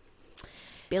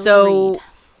 Billy so Reid.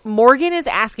 Morgan is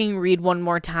asking Reid one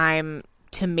more time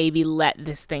to maybe let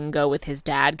this thing go with his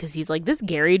dad, because he's like, this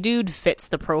Gary dude fits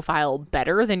the profile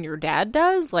better than your dad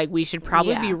does. Like, we should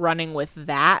probably be running with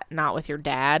that, not with your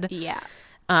dad. Yeah.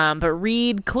 But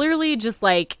Reid clearly just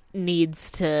like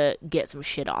needs to get some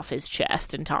shit off his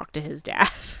chest and talk to his dad.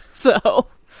 So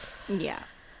yeah.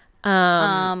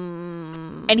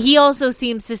 And he also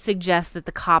seems to suggest that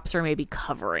the cops are maybe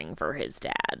covering for his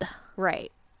dad.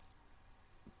 Right.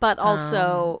 But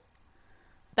also,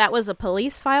 that was a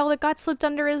police file that got slipped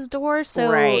under his door,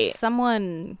 so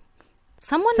someone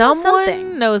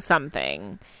knows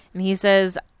something. And he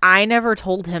says, I never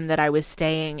told him that I was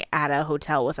staying at a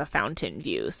hotel with a fountain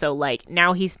view. So, like,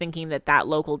 now he's thinking that that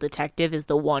local detective is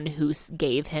the one who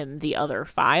gave him the other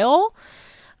file.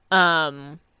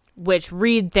 Which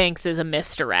Reid thinks is a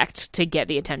misdirect to get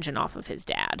the attention off of his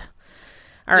dad.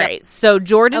 All right, so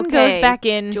Jordan goes back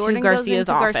into Garcia's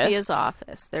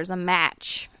office. There's a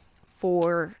match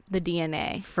for the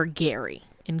DNA. For Gary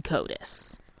and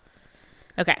CODIS.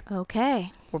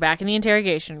 Okay. We're back in the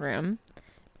interrogation room.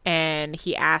 And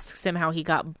he asks him how he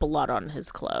got blood on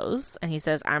his clothes. And he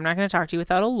says, I'm not going to talk to you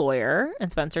without a lawyer.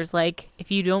 And Spencer's like,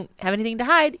 if you don't have anything to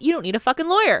hide, you don't need a fucking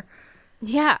lawyer.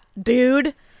 Yeah,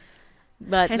 dude.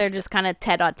 But they're just kind of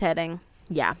tete-a-tetting.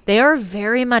 Yeah, they are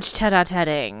very much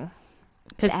tete-a-tetting.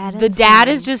 Because the dad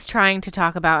is just trying to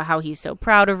talk about how he's so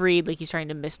proud of Reid. Like, he's trying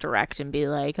to misdirect and be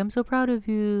like, I'm so proud of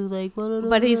you. Like, blah, blah, blah.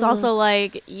 But he's also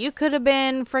like, you could have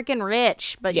been freaking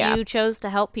rich, but you chose to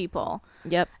help people.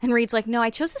 Yep. And Reid's like, no, I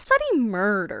chose to study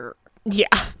murder. Yeah.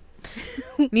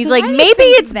 And he's like, maybe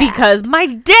it's because my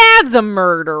dad's a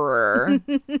murderer.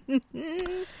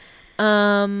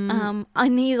 And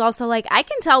he's also like, I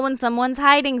can tell when someone's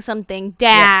hiding something,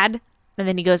 Dad. Yep. And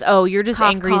then he goes, oh, you're just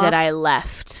cough, angry cough. that I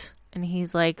left. And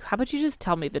he's like, how about you just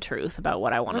tell me the truth about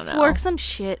what I want to know? Let's work some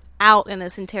shit out in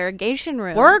this interrogation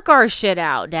room. Work our shit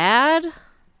out, Dad.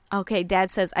 Okay, Dad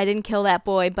says, I didn't kill that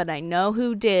boy, but I know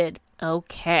who did.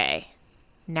 Okay.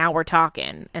 Now we're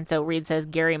talking. And so Reid says,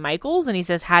 Gary Michaels? And he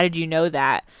says, how did you know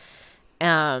that?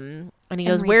 And he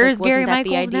goes, where's like, Gary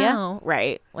Michaels now?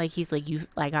 Right. Like, he's like,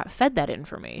 I got fed that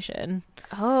information.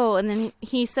 Oh, and then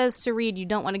he says to Reid, you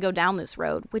don't want to go down this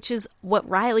road, which is what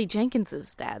Riley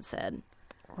Jenkins's dad said.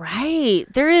 Right.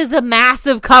 There is a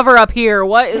massive cover up here.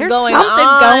 What is going on? There's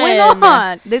something going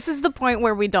on. This is the point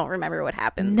where we don't remember what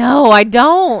happens. No, I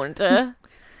don't.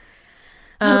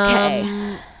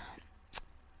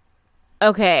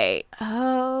 Okay.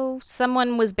 Oh,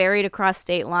 someone was buried across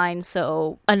state lines,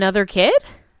 so... Another kid?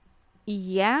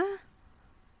 Yeah.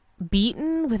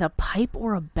 Beaten with a pipe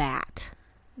or a bat?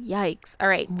 Yikes. All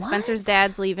right, what? Spencer's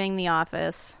dad's leaving the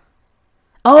office.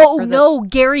 Oh, no,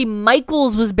 Gary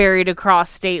Michaels was buried across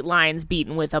state lines,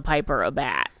 beaten with a pipe or a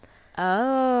bat.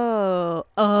 Oh.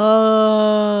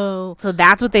 So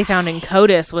that's what they found in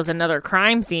CODIS, was another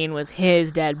crime scene, was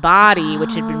his dead body,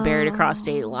 which had been buried across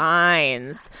state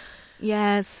lines.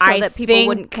 Yes, so that people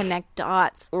wouldn't connect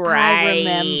dots. Right.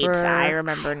 I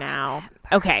remember now.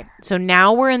 Okay, so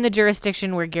now we're in the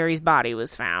jurisdiction where Gary's body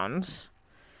was found.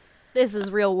 This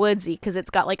is real woodsy, because it's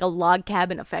got like a log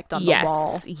cabin effect on the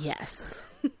wall. Yes.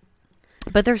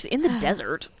 But they're in the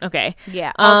desert. Okay.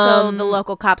 Yeah. Also, the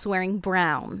local cops wearing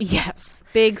brown. Yes.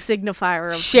 Big signifier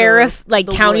of sheriff, the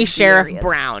county sheriff areas.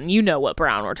 Brown. You know what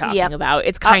brown we're talking about.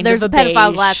 It's kind of there's a pedophile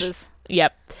beige. glasses.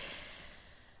 Yep.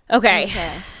 Okay.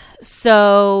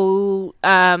 So,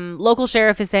 local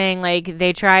sheriff is saying, like,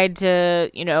 they tried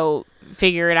to,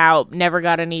 figure it out, never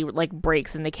got any,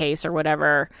 breaks in the case or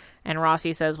whatever. And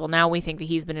Rossi says, well, now we think that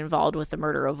he's been involved with the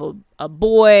murder of a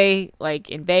boy,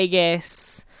 in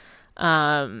Vegas.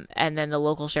 And then the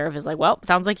local sheriff is like, well,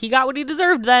 sounds like he got what he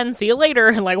deserved then. See you later.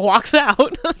 And, walks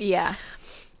out. Yeah.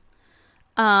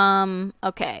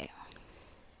 Okay.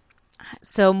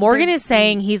 So Morgan is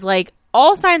saying, he's like,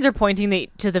 all signs are pointing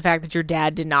to the fact that your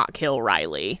dad did not kill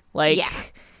Riley. Yeah.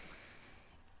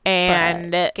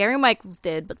 And Gary Michaels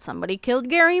did, but somebody killed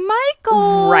Gary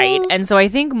Michaels. Right. And so I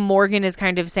think Morgan is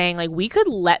kind of saying, we could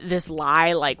let this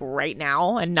lie, right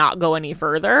now and not go any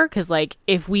further. Because,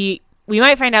 if we we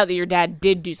might find out that your dad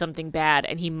did do something bad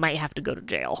and he might have to go to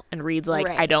jail. And Reid's like,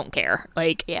 I don't care.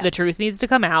 Like, the truth needs to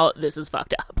come out. This is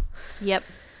fucked up. Yep.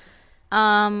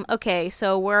 Okay,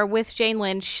 so we're with Jane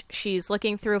Lynch. She's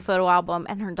looking through a photo album,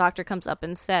 and her doctor comes up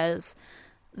and says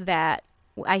that,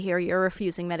 I hear you're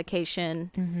refusing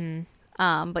medication.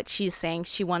 But she's saying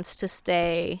she wants to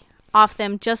stay off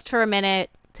them just for a minute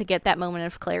to get that moment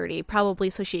of clarity, probably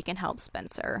so she can help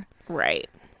Spencer. Right.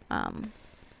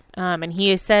 And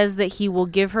he says that he will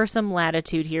give her some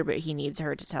latitude here, but he needs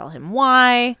her to tell him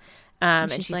why.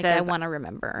 And she like, says, I want to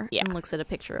remember. Yeah. And looks at a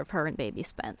picture of her and baby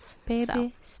Spence. Spence.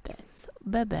 Baby Spence.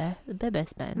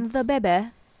 The baby.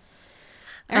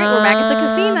 All right, we're back at the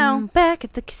casino. Back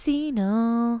at the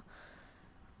casino.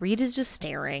 Reid is just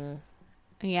staring.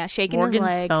 Yeah, shaking Morgan's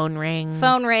his leg. phone rings.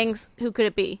 Phone rings. Who could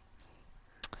it be?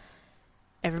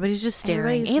 Everybody's just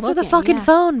staring. Answer looking, the fucking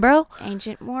phone, bro.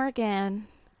 Agent Morgan.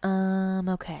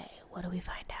 Okay. What do we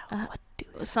find out?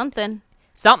 Something,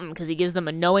 because he gives them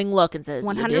a knowing look and says,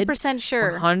 100%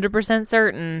 sure. 100%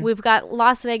 certain. We've got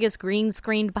Las Vegas green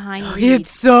screened behind Reid.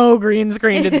 It's so green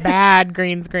screened. It's bad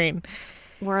green screen.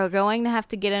 We're going to have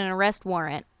to get an arrest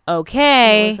warrant.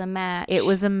 Okay. It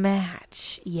was a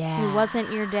match. Yeah. It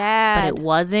wasn't your dad. But it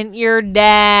wasn't your dad.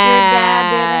 Your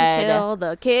dad didn't kill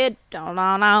the kid.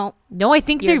 No. No, I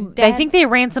think they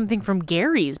ran something from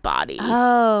Gary's body.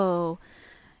 Oh.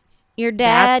 Your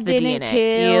dad didn't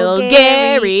kill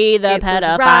Gary, the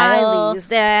pedophile. Riley's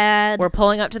dad. We're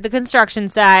pulling up to the construction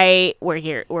site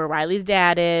where Riley's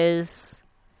dad is.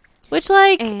 Which,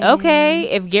 okay,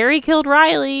 if Gary killed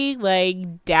Riley,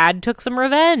 dad took some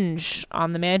revenge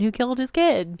on the man who killed his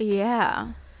kid.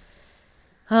 Yeah.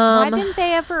 Why didn't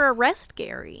they ever arrest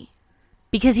Gary?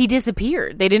 Because he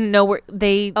disappeared. They didn't know where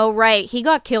they... Oh, right. He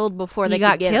got killed before they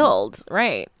could get him. He got killed,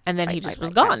 right. And then he just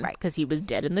was gone because he was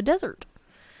dead in the desert.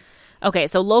 Okay,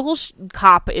 so local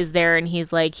cop is there, and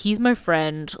he's like, he's my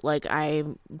friend. I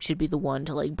should be the one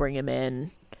to, bring him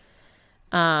in.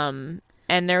 And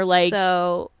they're like...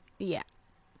 So... Yeah.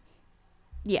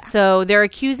 So they're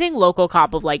accusing local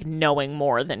cop of knowing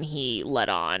more than he let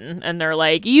on. And they're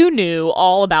like, you knew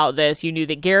all about this. You knew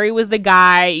that Gary was the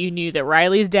guy. You knew that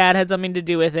Riley's dad had something to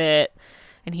do with it.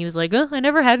 And he was like, I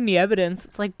never had any evidence.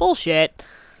 It's bullshit.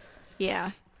 Yeah.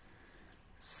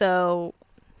 So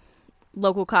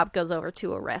local cop goes over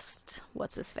to arrest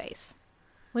what's his face.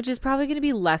 Which is probably going to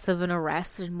be less of an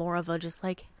arrest and more of a just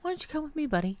why don't you come with me,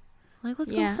 buddy?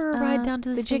 Let's go for a ride down to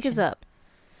the station. The jig is up.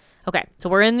 Okay, so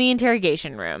we're in the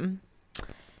interrogation room,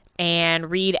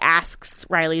 and Reid asks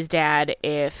Riley's dad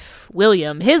if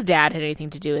William, his dad, had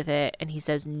anything to do with it, and he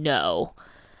says no.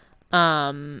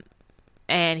 And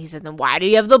he said, then why do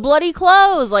you have the bloody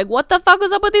clothes? What the fuck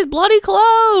was up with these bloody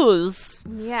clothes?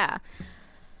 Yeah.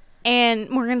 And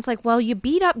Morgan's like, well, you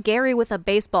beat up Gary with a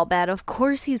baseball bat. Of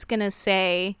course he's gonna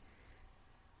say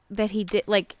that he did,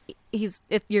 he's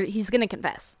gonna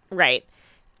confess. Right.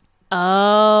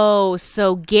 Oh,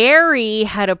 so Gary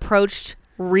had approached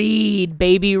Reid,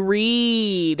 baby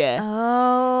Reid.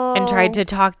 Oh. And tried to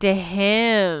talk to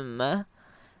him.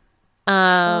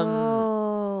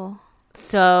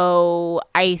 So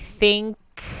I think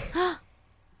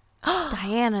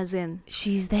Diana's in.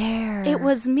 She's there. It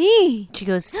was me. She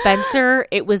goes, Spencer,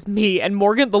 it was me. And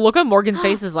Morgan, the look on Morgan's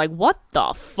face is like, what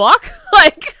the fuck?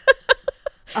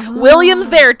 William's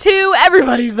there too.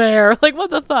 Everybody's there. What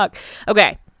the fuck?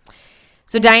 Okay.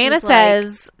 So and Diana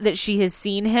says that she has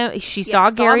seen him. She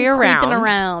saw Gary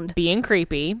around, being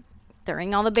creepy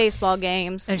during all the baseball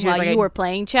games and while you were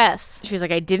playing chess. She was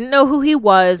like, I didn't know who he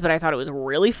was, but I thought it was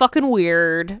really fucking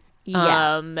weird.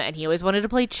 Yeah. And he always wanted to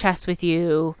play chess with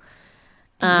you.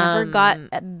 Never got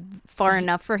far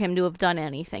enough for him to have done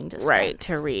anything to Spence. Right,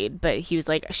 to Reid. But she was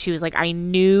like, I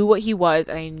knew what he was,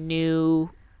 and I knew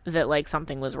that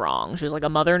something was wrong. She was like, a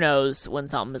mother knows when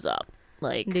something is up.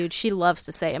 Dude, she loves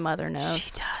to say a mother knows. She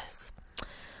does.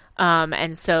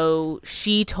 And so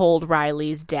she told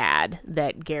Riley's dad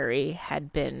that Gary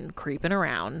had been creeping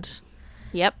around.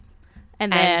 Yep.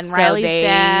 And then so Riley's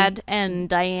dad and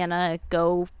Diana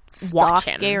go stalk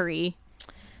Gary.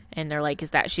 And they're like,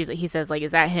 he says,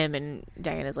 is that him? And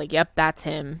Diana's like, yep, that's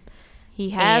him.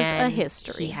 He has a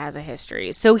history.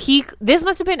 So this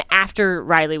must have been after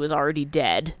Riley was already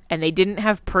dead, and they didn't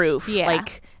have proof,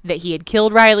 that he had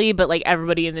killed Riley, but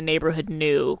everybody in the neighborhood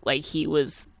knew, he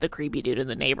was the creepy dude in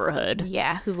the neighborhood.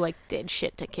 Yeah, who did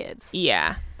shit to kids.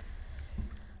 Yeah.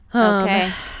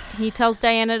 Okay. He tells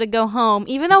Diana to go home,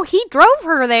 even though he drove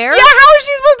her there. Yeah, how is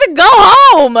she supposed to go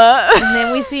home? And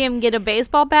then we see him get a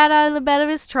baseball bat out of the bed of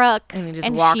his truck, and he just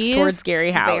walks towards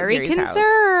Gary's house. Very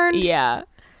concerned. Yeah.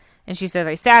 And she says,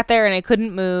 I sat there and I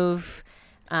couldn't move.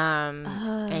 And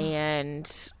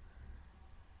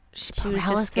She was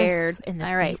just scared. In the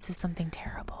face of something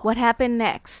terrible. What happened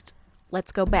next?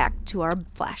 Let's go back to our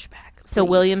flashback. So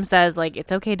William says, like,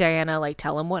 it's okay, Diana. Like,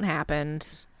 tell him what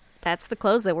happened. That's the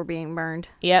clothes that were being burned.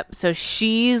 Yep. So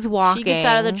she's walking. She gets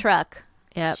out of the truck.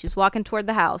 Yep. She's walking toward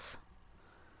the house.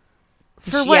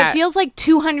 For what feels like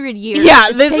 200 years.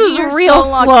 Yeah, this is real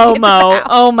slow-mo.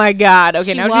 Oh, my God.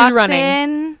 Okay, now she's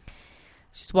running.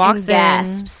 She walks in.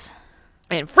 Gasps.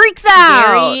 And freaks out.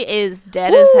 Gary is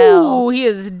dead as hell. He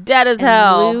is dead as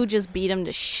hell. Lou just beat him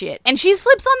to shit. And she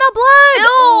slips on the blood.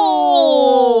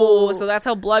 Oh! So that's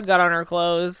how blood got on her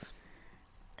clothes.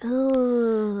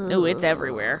 Ooh, it's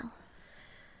everywhere.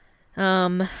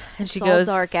 And it's she goes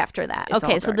all dark after that.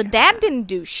 Okay, so the dad didn't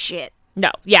do shit.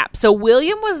 No, yeah. So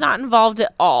William was not involved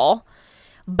at all,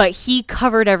 but he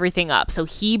covered everything up. So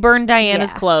he burned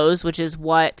Diana's clothes, which is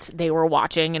what they were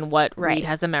watching and what Reid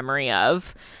has a memory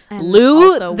of. And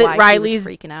Lou, also that why Riley's she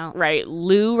was freaking out. Right.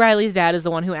 Lou, Riley's dad, is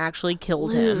the one who actually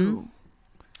killed him.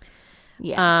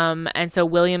 Yeah. And so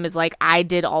William is like, I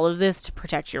did all of this to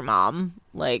protect your mom.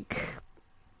 Like,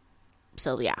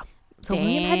 so yeah. So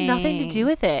William had nothing to do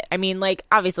with it. I mean, like,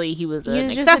 obviously he was an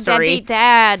accessory. Just a deadbeat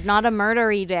dad, not a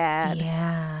murdery dad.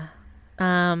 Yeah.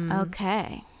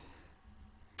 Okay.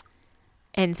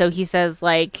 And so he says,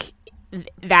 like,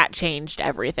 that changed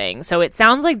everything. So it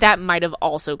sounds like that might have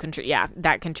also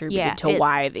contributed to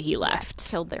why that he left.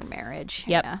 Killed their marriage.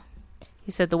 Yep. Yeah.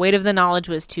 He said the weight of the knowledge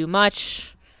was too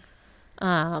much.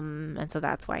 And so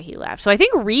that's why he left. So I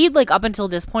think Reid, like, up until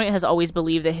this point has always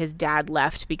believed that his dad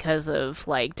left because of,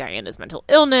 like, Diana's mental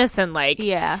illness and, like,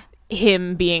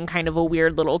 him being kind of a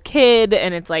weird little kid.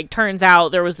 And it's like, turns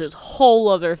out there was this whole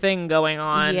other thing going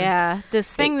on. Yeah.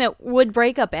 This thing that would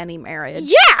break up any marriage.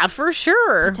 Yeah, for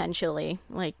sure. Potentially.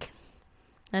 Like,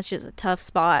 that's just a tough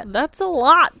spot. That's a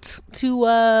lot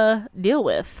to deal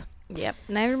with. Yep.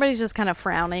 And everybody's just kind of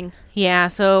frowning. Yeah,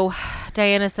 so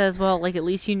Diana says, well, like, at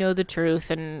least you know the truth.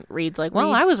 And Reid's like,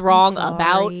 well, I was wrong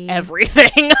about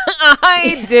everything.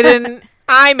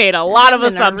 I made a lot of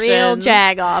assumptions. A real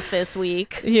jag-off this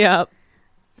week. Yep.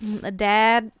 The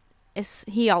dad,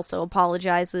 he also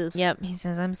apologizes. Yep, he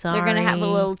says, I'm sorry. They're going to have a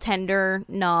little tender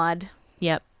nod.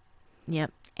 Yep.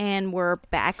 And we're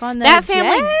back on the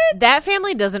That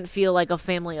family doesn't feel like a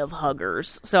family of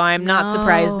huggers, so I'm not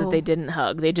surprised that they didn't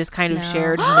hug. They just kind of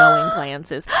shared knowing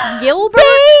glances. Gilbert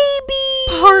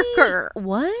Baby Parker.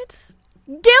 What?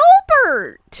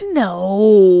 Gilbert.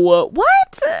 No.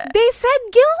 What? They said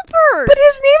Gilbert. But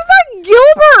his name's not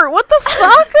Gilbert. What the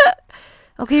fuck?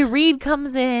 Okay, Reid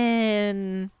comes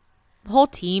in. The whole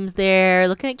team's there,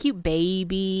 looking at cute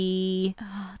baby.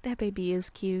 Oh, that baby is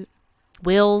cute.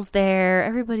 Will's there.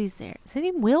 Everybody's there. Is his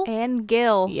name Will? And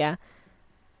Gil. Yeah.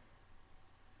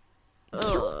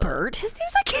 Gilbert? His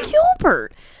name's not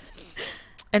Gilbert.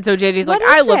 And so JJ's like,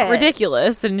 I look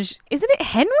ridiculous. And isn't it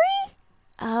Henry?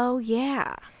 Oh,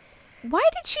 yeah. Why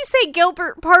did she say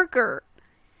Gilbert Parker?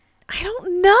 I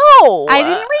don't know. I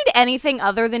didn't read anything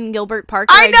other than Gilbert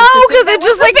Parker. I know, because it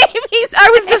just like baby's. I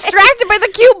was distracted by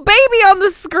the cute baby on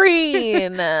the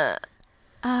screen.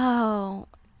 Oh.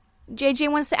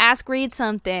 JJ wants to ask Reid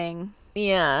something.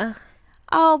 Yeah.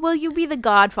 Oh, will you be the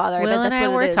godfather? Will I bet that's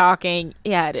what we're it is. Talking.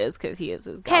 Yeah, it is, because he is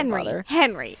his godfather.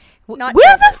 Henry. Where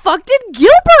the fuck did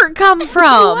Gilbert come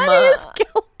from? What is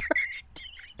Gilbert?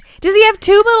 Does he have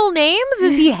two middle names?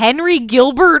 Is he Henry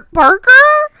Gilbert Parker?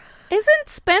 Isn't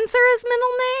Spencer his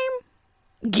middle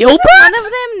name? Gilbert? Isn't one of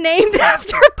them named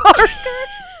after Parker?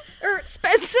 Or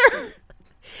Spencer?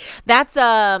 That's,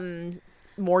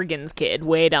 Morgan's kid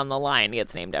way down the line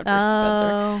gets named after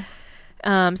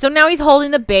Spencer. So now he's holding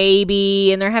the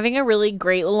baby and they're having a really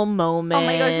great little moment. Oh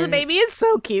my gosh, the baby is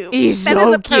so cute. He's that so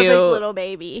is a cute. Perfect little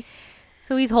baby.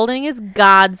 So he's holding his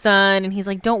godson and he's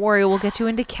like, don't worry, we'll get you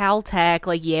into Caltech.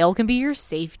 Like, Yale can be your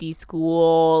safety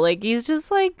school. Like, he's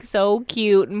just like so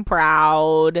cute and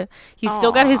proud. He's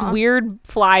still got his weird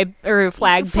flag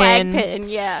pin.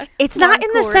 Yeah. It's not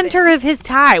in the center of his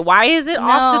tie. Why is it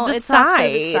off to the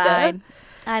side?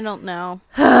 I don't know.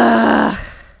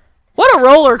 What a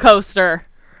roller coaster.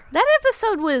 That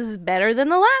episode was better than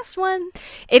the last one.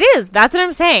 It is. That's what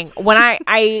I'm saying. When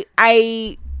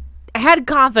I had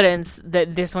confidence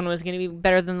that this one was going to be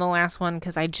better than the last one,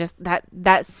 because I just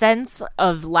that sense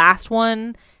of last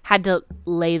one had to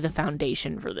lay the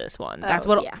foundation for this one. That's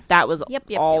what that was.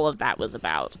 All of that was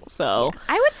about. So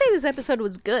I would say this episode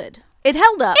was good. It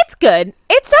held up. It's good.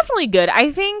 It's definitely good.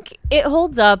 I think it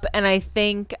holds up, and I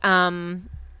think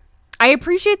I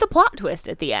appreciate the plot twist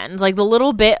at the end. Like, the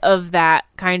little bit of that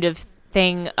kind of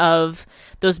thing of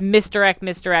those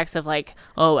misdirects of like,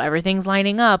 oh, everything's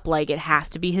lining up, like it has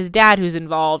to be his dad who's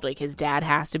involved, like his dad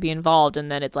has to be involved,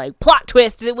 and then it's like plot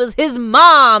twist, it was his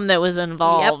mom that was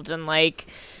involved. And like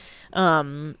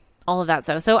all of that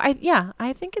stuff. So I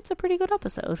think it's a pretty good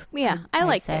episode. Yeah, I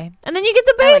like it. And then you get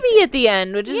the baby at the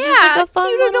end, which is just like a fun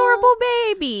cute, adorable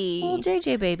baby, little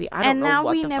JJ baby. I don't know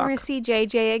what the fuck. And now we never see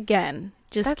JJ again.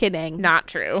 Just kidding. Not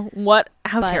true.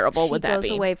 How terrible would that be?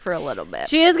 She goes away for a little bit.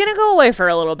 She is going to go away for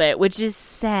a little bit, which is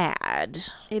sad.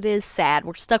 It is sad.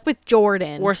 We're stuck with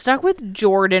Jordan. We're stuck with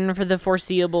Jordan for the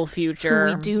foreseeable future.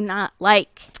 Who we do not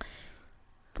like.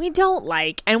 We don't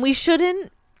like. And we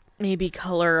shouldn't maybe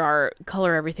color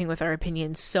everything with our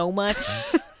opinions so much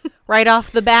right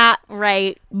off the bat.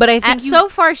 Right. But I think so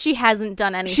far she hasn't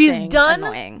done anything. She's done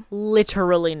annoying.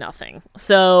 Literally nothing.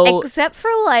 So except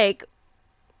for like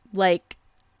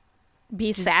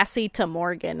be sassy to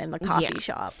Morgan in the coffee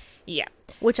shop. Yeah.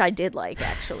 Which I did like,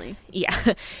 actually.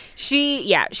 Yeah.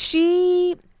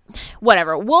 She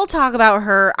whatever. We'll talk about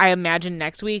her, I imagine,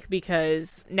 next week,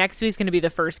 because next week's going to be the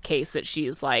first case that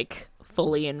she's like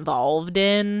fully involved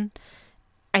in,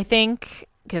 I think,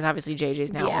 because obviously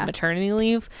JJ's now on maternity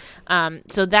leave.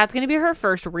 So that's going to be her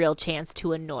first real chance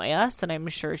to annoy us, and I'm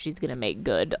sure she's going to make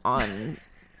good on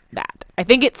that. I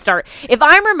think if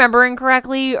I'm remembering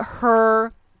correctly,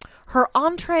 her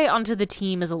entree onto the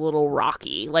team is a little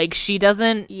rocky. Like, she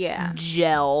doesn't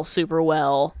gel super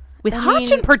well with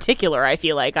Hotch in particular. I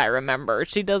feel like I remember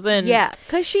she doesn't. Yeah,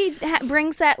 because she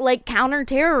brings that like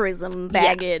counterterrorism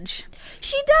baggage. Yeah.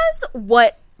 She does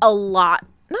what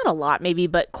not a lot maybe,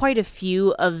 but quite a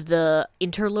few of the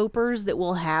interlopers that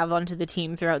we'll have onto the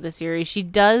team throughout the series. She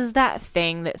does that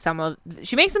thing that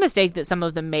she makes the mistake that some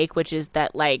of them make, which is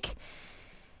that like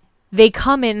they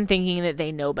come in thinking that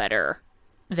they know better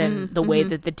than the way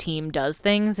that the team does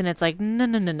things, and it's like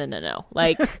no.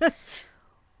 Like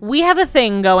we have a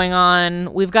thing going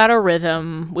on. We've got a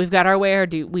rhythm. We've got our way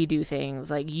we do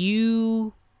things. Like,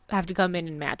 you have to come in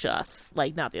and match us,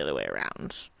 like not the other way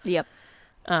around. Yep.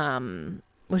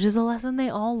 Which is a lesson they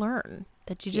all learn,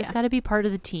 that you just got to be part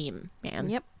of the team, man.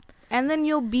 Yep. And then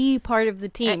you'll be part of the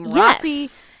team. Yes. Rossi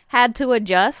had to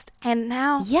adjust, and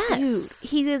now, dude,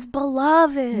 he is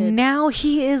beloved. Now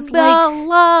he is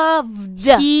beloved.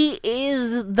 He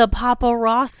is the Papa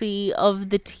Rossi of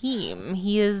the team.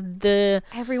 He is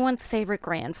everyone's favorite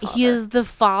grandfather. He is the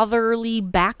fatherly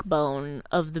backbone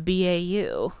of the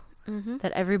BAU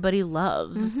that everybody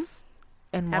loves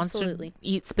and wants to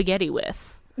eat spaghetti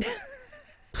with.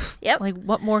 Yep. Like,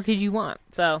 what more could you want?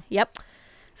 So, yep.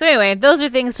 So anyway, those are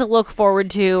things to look forward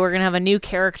to. We're going to have a new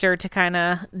character to kind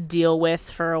of deal with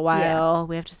for a while. Yeah.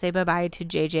 We have to say bye-bye to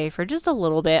JJ for just a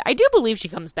little bit. I do believe she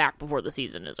comes back before the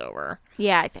season is over.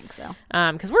 Yeah, I think so.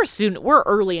 Because we're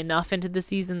early enough into the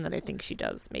season that I think she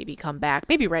does maybe come back.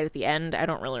 Maybe right at the end. I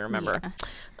don't really remember.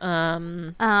 Yeah.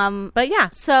 But yeah.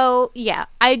 So, yeah.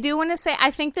 I do want to say, I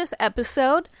think this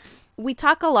episode, we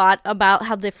talk a lot about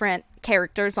how different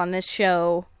characters on this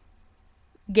show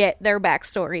get their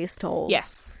backstories told.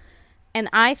 Yes. And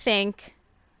I think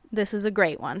this is a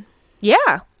great one.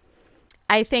 Yeah.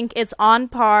 I think it's on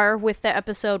par with the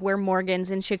episode where Morgan's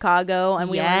in Chicago and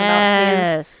we learn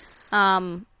about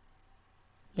his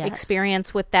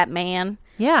experience with that man.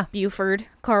 Yeah.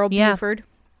 Carl Buford.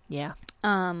 Yeah.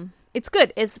 It's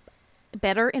good. It's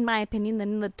better, in my opinion,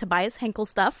 than the Tobias Henkel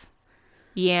stuff.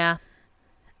 Yeah.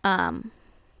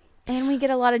 And we get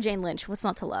a lot of Jane Lynch. What's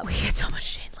not to love? We get so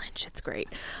much Jane Lynch. It's great.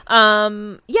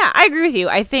 Yeah, I agree with you.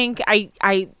 I think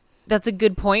I that's a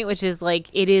good point, which is like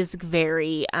it is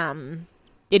very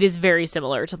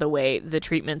similar to the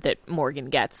treatment that Morgan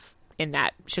gets in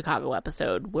that Chicago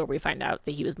episode where we find out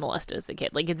that he was molested as a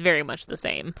kid. Like, it's very much the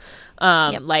same.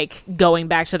 Like going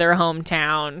back to their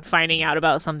hometown, finding out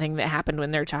about something that happened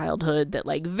in their childhood that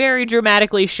like very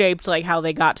dramatically shaped like how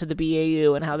they got to the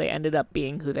BAU and how they ended up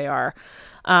being who they are.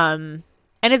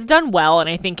 And it's done well, and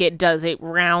I think it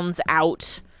rounds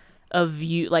out a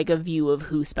view of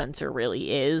who Spencer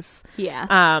really is.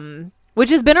 Yeah.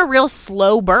 Which has been a real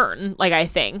slow burn, like, I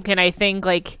think. And I think,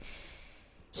 like,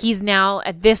 he's now,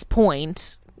 at this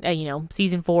point,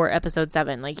 season 4, episode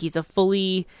 7, like, he's a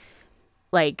fully,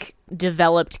 like,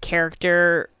 developed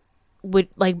character with,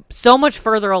 like, so much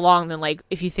further along than, like,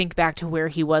 if you think back to where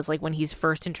he was, like, when he's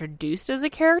first introduced as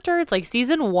a character. It's like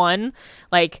season 1,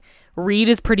 like, Reid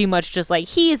is pretty much just like,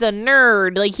 he's a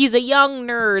nerd, like he's a young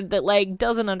nerd that like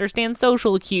doesn't understand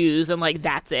social cues, and like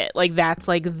that's it, like that's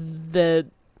like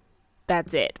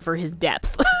that's it for his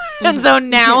depth. And so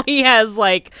now he has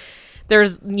like,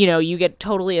 there's, you get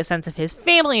totally a sense of his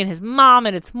family and his mom,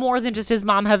 and it's more than just his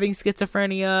mom having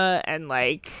schizophrenia, and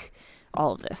like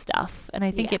all of this stuff. And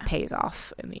I think it pays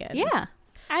off in the end. Yeah,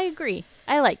 I agree.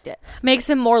 I liked it. Makes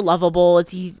him more lovable.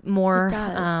 He's more,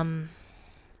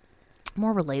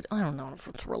 more relatable. I don't know if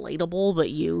it's relatable, but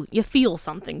you feel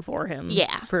something for him.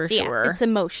 Yeah. For sure. It's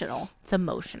emotional. It's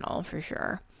emotional for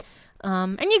sure.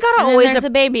 And you gotta always. There's a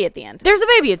baby at the end. There's a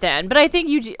baby at the end, but I think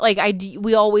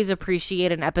we always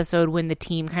appreciate an episode when the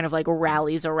team kind of like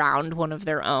rallies around one of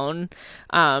their own.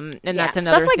 And that's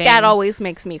another stuff like thing. that always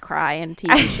makes me cry in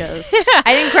TV shows.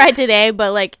 I didn't cry today,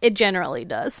 but like it generally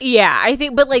does. Yeah, I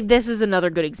think, but like this is another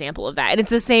good example of that, and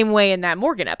it's the same way in that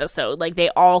Morgan episode. Like they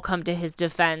all come to his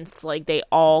defense, like they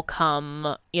all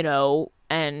come,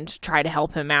 and try to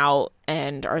help him out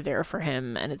and are there for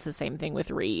him, and it's the same thing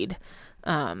with Reid.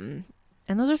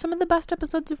 And those are some of the best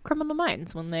episodes of Criminal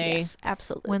Minds when they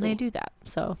do that.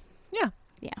 So yeah,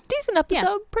 decent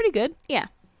episode, pretty good. Yeah,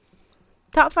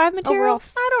 top 5 material. Overall,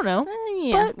 I don't know.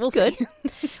 But we'll see.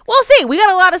 We'll see. We got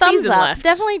a lot of season left.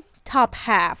 Definitely top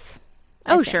half.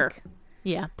 Sure.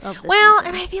 Yeah. Well,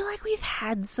 and I feel like we've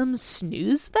had some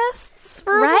snooze fests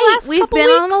for the last We've couple been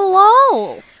weeks. on a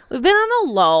lull. We've been on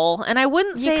a lull, and I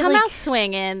wouldn't say you come out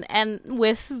swinging and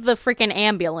with the freaking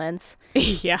ambulance.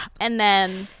 Yeah. And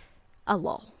then a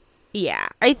lull. Yeah.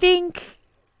 I think,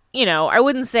 I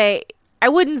wouldn't say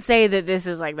that this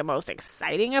is like the most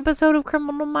exciting episode of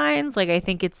Criminal Minds. Like I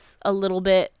think it's a little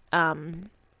bit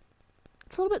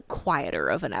quieter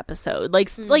of an episode.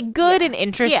 Like good and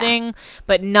interesting,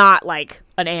 but not like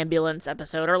an ambulance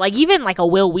episode or like even like a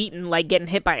Will Wheaton like getting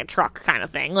hit by a truck kind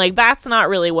of thing. Like that's not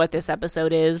really what this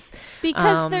episode is.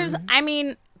 Because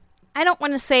I don't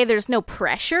want to say there's no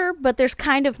pressure, but there's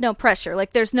kind of no pressure.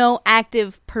 Like there's no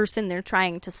active person they're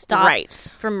trying to stop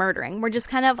from murdering. We're just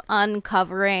kind of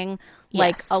uncovering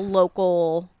like a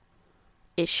local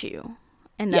issue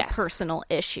and a personal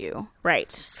issue.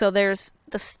 Right. So there's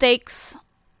the stakes.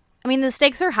 I mean, the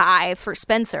stakes are high for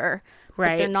Spencer,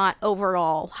 but they're not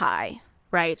overall high.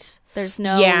 Right. There's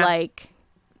no like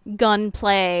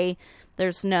gunplay.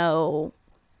 There's no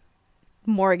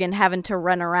Morgan having to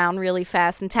run around really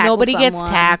fast and tackle Nobody someone. gets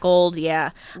tackled. Yeah.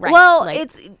 Right. Well,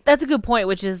 that's a good point,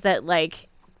 which is that like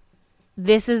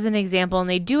this is an example, and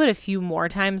they do it a few more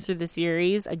times through the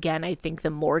series. Again, I think the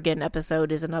Morgan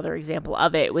episode is another example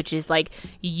of it, which is like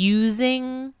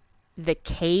using the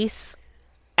case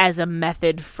as a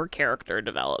method for character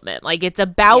development. Like it's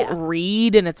about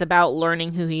Reid, and it's about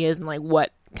learning who he is and like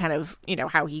what kind of,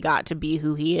 how he got to be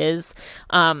who he is.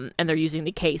 And they're using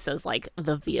the case as like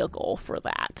the vehicle for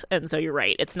that. And so you're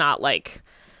right. It's not like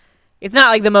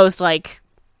the most like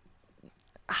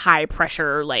high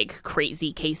pressure, like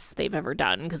crazy case they've ever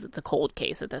done, because it's a cold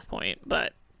case at this point,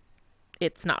 but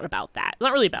it's not about that. It's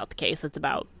not really about the case. It's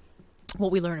about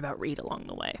what we learn about Reid along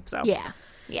the way. So yeah.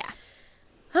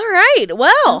 All right.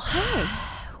 Well,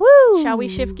 woo. Shall we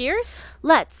shift gears?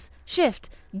 Let's shift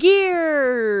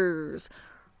gears.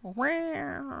 I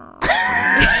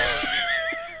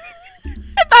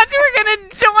thought you were gonna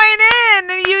join in,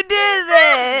 and you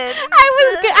didn't.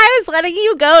 I was letting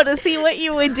you go to see what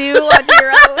you would do on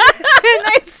your own, and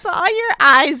I saw your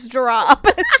eyes drop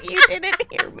as you didn't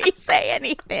hear me say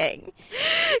anything.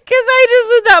 Because I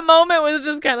just at that moment was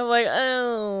just kind of like,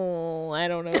 oh, I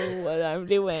don't know what I'm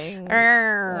doing.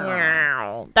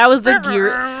 That was the gear.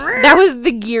 That was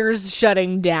the gears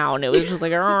shutting down. It was just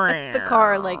like, it's the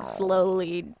car like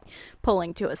slowly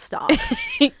pulling to a stop.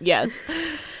 Yes.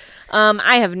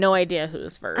 I have no idea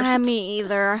who's first. Me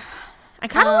either. I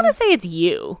kind of want to say it's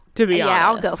you, to be honest. Yeah,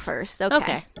 I'll go first.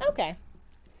 Okay.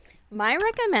 My My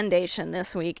recommendation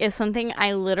this week is something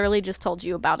I literally just told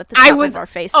you about at the top of our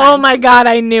FaceTime. Oh my god,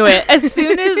 I knew it. As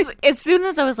soon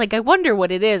as I was like, I wonder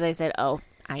what it is, I said, oh,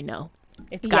 I know.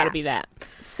 It's got to be that.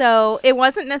 So it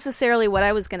wasn't necessarily what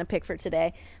I was going to pick for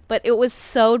today, but it was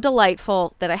so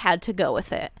delightful that I had to go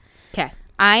with it. Okay.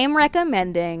 I am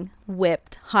recommending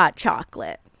whipped hot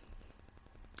chocolate.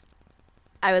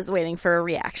 I was waiting for a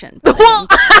reaction. Well,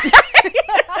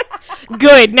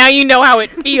 good. Now you know how it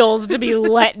feels to be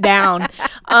let down.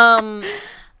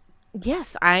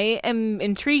 Yes, I am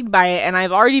intrigued by it, and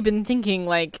I've already been thinking,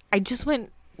 like,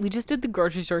 we just did the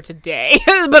grocery store today,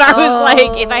 but I was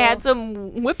like, if I had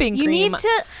some whipping cream. You need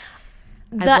to...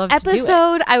 The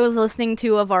episode I was listening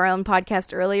to of our own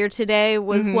podcast earlier today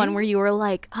was one where you were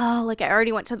like, oh, like I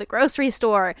already went to the grocery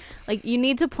store. Like, you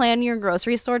need to plan your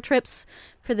grocery store trips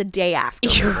for the day after.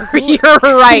 You're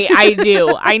right. I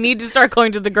do. I need to start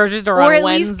going to the grocery store on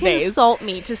Wednesdays. Or at least consult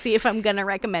me to see if I'm going to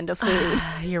recommend a food.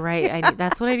 You're right.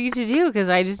 That's what I need to do, because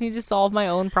I just need to solve my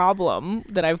own problem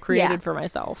that I've created for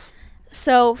myself.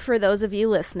 So for those of you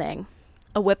listening,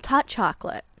 a whipped hot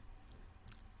chocolate.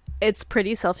 It's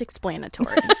pretty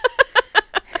self-explanatory.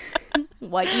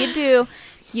 what you do,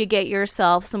 you get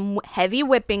yourself some heavy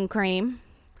whipping cream.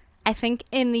 I think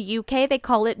in the UK they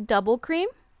call it double cream.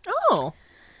 Oh.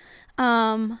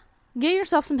 Get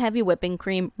yourself some heavy whipping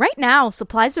cream. Right now,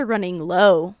 supplies are running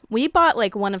low. We bought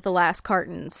like one of the last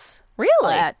cartons.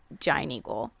 Really? At Giant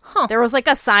Eagle. Huh. There was like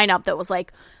a sign up that was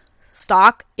like,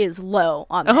 stock is low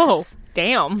on this. Oh,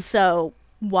 damn. So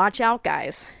watch out,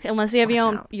 guys. Unless you have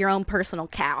your own personal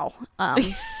cow.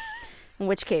 In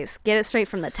which case, get it straight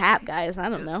from the tap, guys. I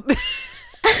don't know.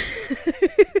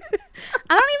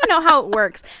 I don't even know how it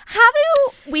works. How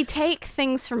do we take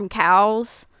things from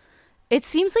cows? It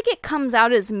seems like it comes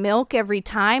out as milk every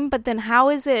time, but then how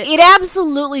is it? It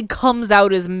absolutely comes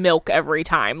out as milk every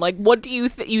time. Like, what do you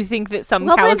you think that some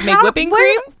cows make whipping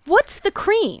cream? What's the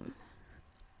cream?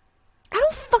 I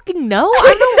don't fucking know.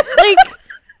 I don't like.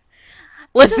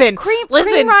 Listen, cream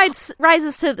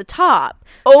rises to the top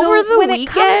over the weekend. It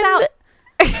comes out,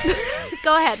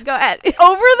 Go ahead.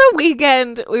 Over the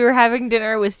weekend, we were having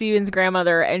dinner with Steven's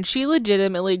grandmother, and she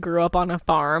legitimately grew up on a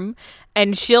farm.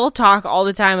 And she'll talk all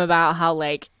the time about how,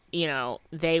 like, you know,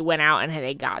 they went out and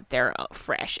they got their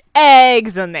fresh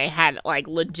eggs, and they had, like,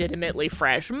 legitimately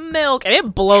fresh milk. And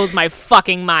it blows my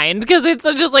fucking mind, because it's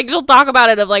just, like, she'll talk about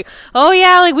it of, like, oh,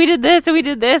 yeah, like, we did this,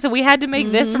 and we had to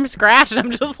make this from scratch. And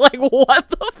I'm just like, what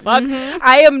the fuck?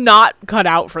 I am not cut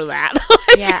out for that.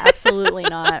 Yeah, absolutely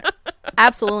not.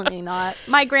 Absolutely not.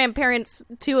 My grandparents,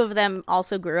 2 of them,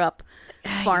 also grew up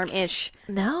farm-ish.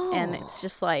 No. And it's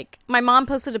just like, my mom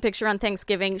posted a picture on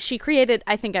Thanksgiving. She created,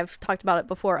 I think I've talked about it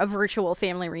before, a virtual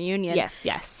family reunion.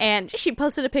 Yes. And she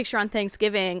posted a picture on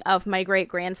Thanksgiving of my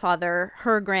great-grandfather,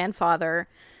 her grandfather,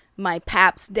 my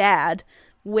pap's dad,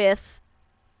 with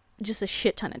just a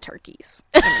shit ton of turkeys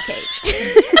in a cage.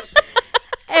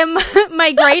 And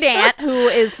my great-aunt, who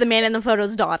is the man in the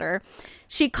photo's daughter,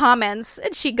 she comments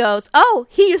and she goes, "Oh,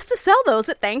 he used to sell those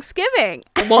at Thanksgiving."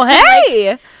 Well,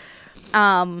 hey!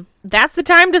 That's the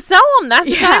time to sell them. That's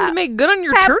the time to make good on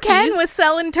your turkeys. Ken was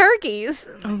selling turkeys.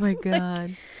 Oh my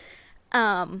god.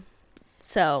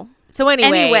 So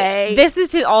anyway, this is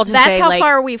to that's say, how like,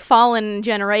 far we've fallen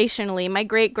generationally. My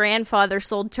great grandfather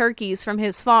sold turkeys from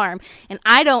his farm, and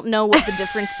I don't know what the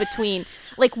difference between,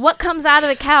 like, what comes out of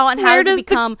a cow and how does it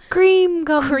become the cream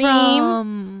come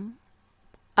from?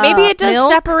 Uh, Maybe it does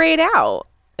milk? separate out.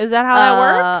 Is that how that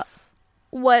works?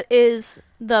 What is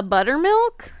the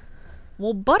buttermilk?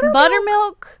 Well,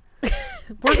 buttermilk.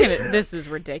 This is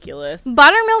ridiculous.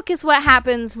 Buttermilk is what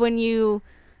happens when you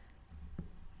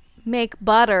make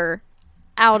butter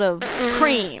out of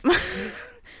cream.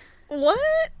 What?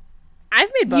 I've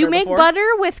made butter You make before. butter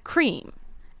with cream.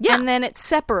 Yeah. And then it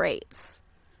separates.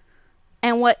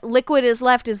 And what liquid is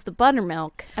left is the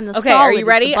buttermilk. And the Okay, solid are you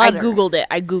ready? is the I butter. googled it.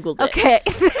 Okay.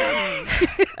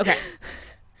 Okay.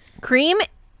 Cream,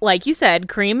 like you said,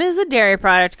 cream is a dairy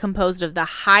product composed of the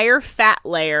higher fat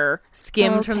layer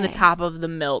skimmed from the top of the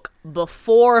milk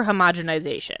before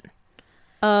homogenization.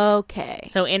 Okay.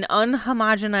 So in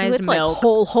unhomogenized So it's milk,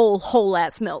 like whole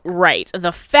ass milk. right,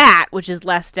 the fat, which is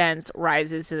less dense,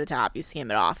 rises to the top. You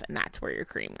skim it off, and that's where your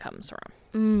cream comes from.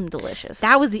 Delicious.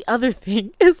 That was the other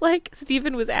thing, is like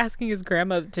Stephen was asking his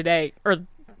grandma today, or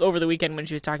over the weekend when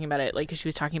she was talking about it, like, 'cause she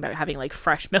was talking about having like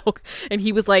fresh milk, and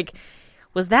he was like,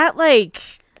 was that like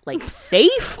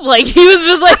safe? Like, he was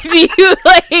just like, do you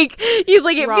like, he's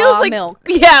like, it raw feels like milk.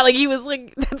 Yeah, like he was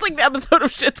like, that's like the episode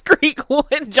of Schitt's Creek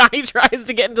when Johnny tries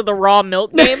to get into the raw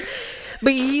milk game.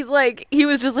 But he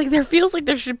was just like, there feels like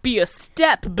there should be a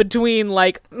step between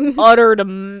like utter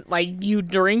to like you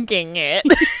drinking it.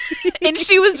 And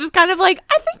she was just kind of like,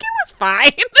 I think it was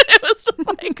fine. It was just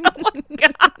like, oh my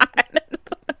god.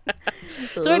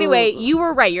 So anyway, you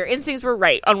were right. Your instincts were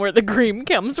right on where the cream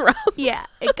comes from. Yeah,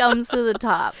 it comes to the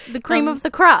top. The cream of the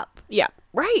crop. Yeah,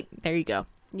 right. There you go.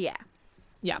 Yeah.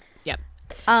 Yeah.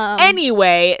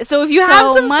 Anyway, so if you so have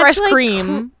some much fresh like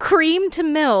cream, cream to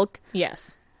milk,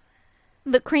 yes,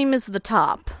 the cream is the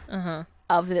top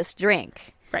of this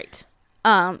drink. right.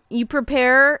 You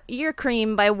prepare your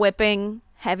cream by whipping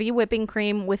heavy whipping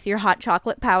cream with your hot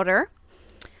chocolate powder.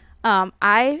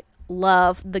 I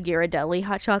love the Ghirardelli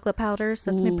hot chocolate powders.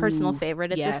 That's my personal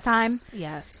favorite at this time.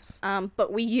 Yes.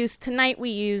 But we use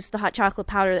the hot chocolate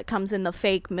powder that comes in the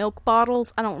fake milk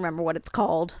bottles. I don't remember what it's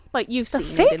called, but you've seen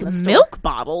it in the store. Milk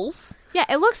bottles? Yeah,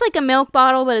 it looks like a milk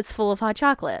bottle, but it's full of hot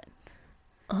chocolate.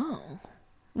 Oh.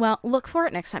 Well, look for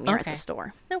it next time you're at the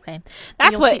store. Okay.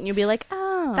 And you'll be like,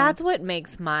 oh. That's what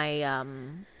makes my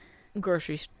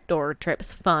grocery store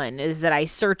trips fun, is that I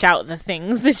search out the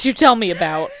things that you tell me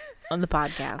about on the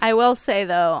podcast. I will say,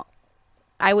 though,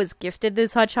 I was gifted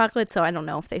this hot chocolate, so I don't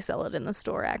know if they sell it in the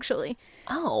store, actually.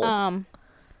 Oh.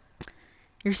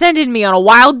 You're sending me on a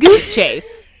wild goose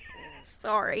chase.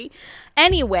 Sorry.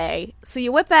 Anyway, so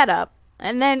you whip that up,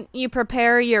 and then you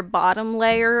prepare your bottom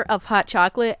layer of hot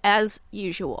chocolate as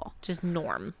usual. Just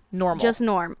normal. Just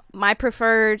norm. My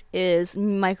preferred is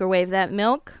microwave that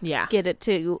milk. Yeah. Get it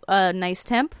to a nice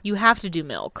temp. You have to do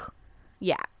milk.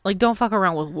 Yeah. Like, don't fuck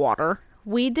around with water.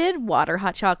 We did water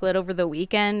hot chocolate over the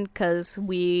weekend because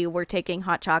we were taking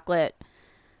hot chocolate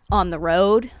on the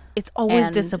road. It's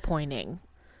always disappointing.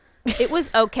 It was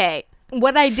okay.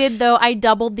 What I did, though, I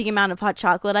doubled the amount of hot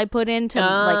chocolate I put in to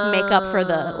like make up for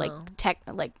the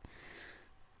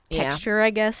texture, I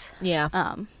guess.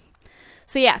 Yeah.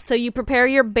 So you prepare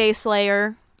your base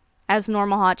layer as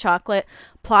normal hot chocolate,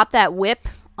 plop that whip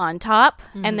on top,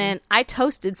 and then I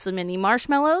toasted some mini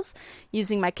marshmallows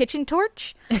using my kitchen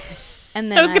torch. And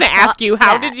then I was going to ask you,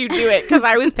 how did you do it? Because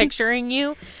I was picturing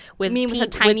you with a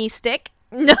tiny stick.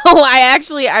 No,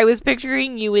 I was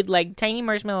picturing you with like tiny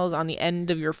marshmallows on the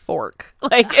end of your fork,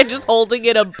 like, and just holding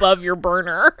it above your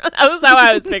burner. That was how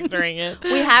I was picturing it.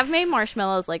 We have made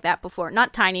marshmallows like that before,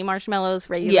 not tiny marshmallows,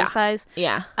 regular size.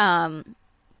 Yeah.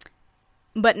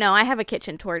 But no, I have a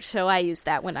kitchen torch, so I use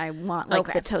that when I want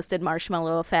the toasted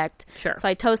marshmallow effect. Sure. So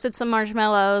I toasted some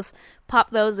marshmallows,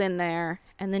 pop those in there,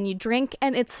 and then you drink,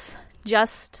 and it's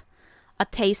just a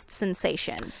taste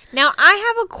sensation. Now I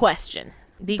have a question.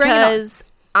 Because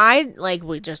like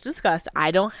we just discussed, I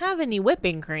don't have any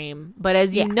whipping cream. But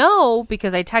as you know,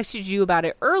 because I texted you about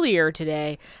it earlier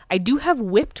today, I do have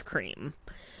whipped cream.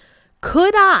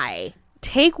 Could I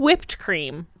take whipped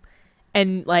cream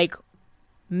and, like,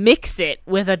 mix it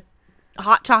with a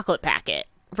hot chocolate packet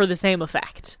for the same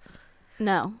effect?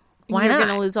 No. Why You're not?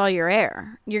 going to lose all your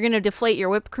air. You're going to deflate your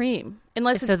whipped cream.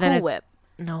 Unless it's Cool Whip.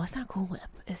 No, it's not Cool Whip.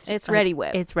 It's Ready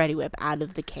Whip. It's Ready Whip out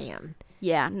of the can.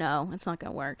 Yeah, no, it's not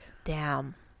going to work.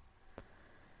 Damn.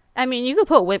 I mean, you could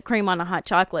put whipped cream on a hot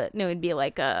chocolate, and it would be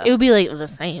like It would be like the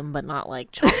same, but not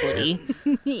like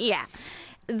chocolatey. Yeah.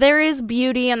 There is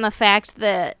beauty in the fact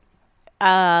that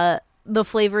the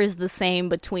flavor is the same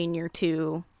between your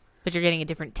two. But you're getting a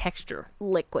different texture.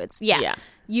 Liquids. Yeah.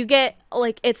 You get,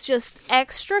 like, it's just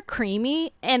extra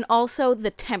creamy, and also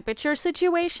the temperature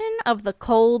situation of the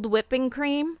cold whipping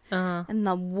cream and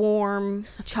the warm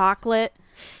chocolate.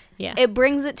 Yeah. It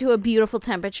brings it to a beautiful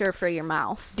temperature for your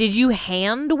mouth. Did you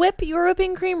hand whip your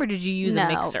whipping cream, or did you use a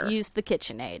mixer? No, use the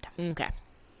KitchenAid. Okay.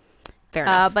 Fair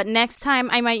enough. But next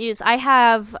time I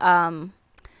have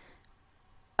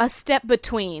a step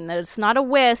between. It's not a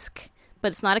whisk,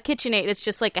 but it's not a KitchenAid. It's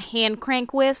just like a hand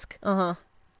crank whisk.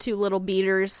 2 little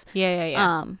beaters.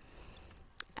 Yeah.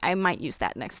 I might use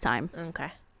that next time.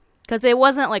 Okay. Because it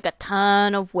wasn't like a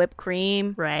ton of whipped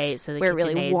cream. Right, so where it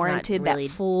really warranted that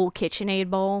full KitchenAid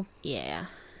bowl. Yeah.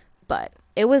 But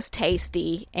it was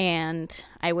tasty, and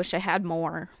I wish I had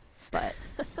more. But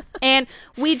and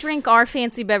we drink our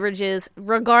fancy beverages,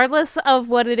 regardless of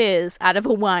what it is, out of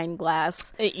a wine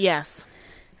glass. Yes.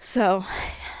 So,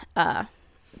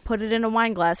 put it in a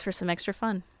wine glass for some extra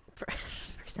fun. For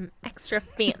some extra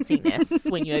fanciness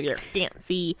when you have your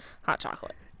fancy hot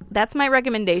chocolate. That's my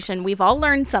recommendation. We've all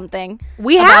learned something.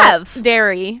 We have.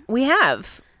 Dairy. We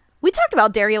have. We talked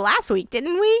about dairy last week,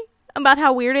 didn't we? About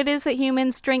how weird it is that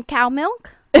humans drink cow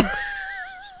milk.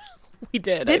 We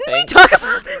did. Didn't we talk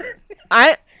about that?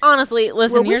 I honestly,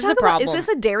 listen, here's the problem. Is this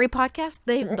a dairy podcast?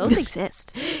 Those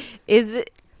exist.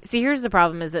 See, here's the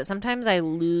problem is that sometimes I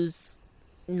lose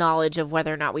knowledge of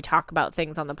whether or not we talk about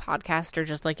things on the podcast or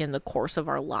just like in the course of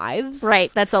our lives.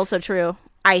 Right. That's also true.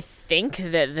 I think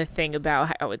that the thing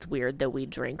about how it's weird that we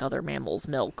drink other mammals'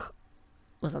 milk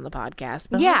was on the podcast.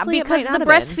 But yeah, because the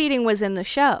breastfeeding was in the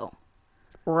show.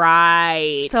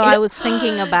 Right. So I was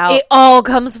thinking about... It all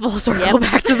comes full circle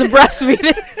back to the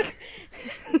breastfeeding.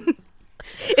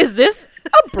 Is this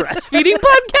a breastfeeding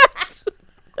podcast?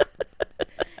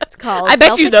 It's called I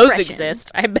bet you those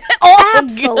exist. I bet. Oh,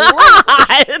 absolutely.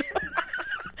 God.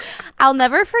 I'll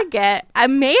never forget. I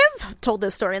may have told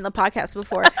this story in the podcast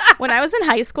before. When I was in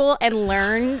high school and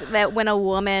learned that when a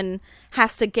woman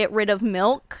has to get rid of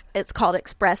milk, it's called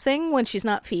expressing when she's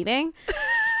not feeding.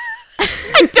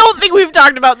 I don't think we've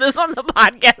talked about this on the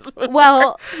podcast before.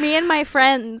 Well, me and my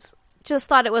friends just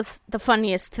thought it was the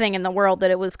funniest thing in the world that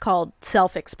it was called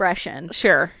self-expression.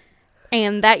 Sure.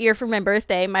 And that year for my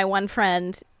birthday, my one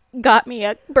friend got me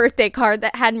a birthday card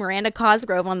that had Miranda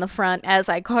Cosgrove on the front as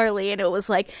iCarly, and it was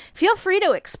like, feel free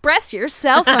to express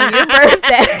yourself on your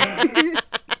birthday.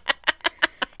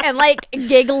 And like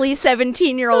giggly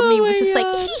 17-year-old me was just like,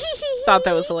 thought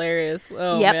that was hilarious.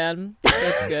 Oh, yep. Man.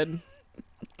 That's good.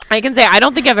 I can say I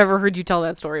don't think I've ever heard you tell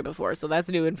that story before, so that's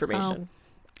new information. Oh.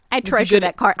 I treasure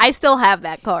that card. I still have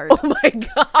that card. Oh my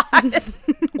God.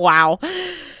 Wow.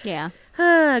 Yeah.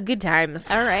 Good times.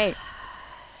 All right.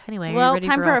 Anyway, well,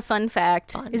 time for a fun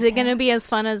fact. Is it going to be as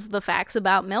fun as the facts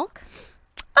about milk?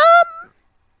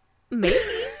 Maybe.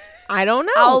 I don't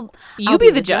know. I'll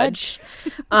be the judge.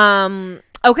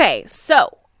 Okay,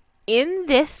 so in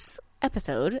this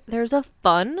episode, there's a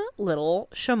fun little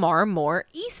Shamar Moore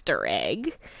Easter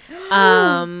egg.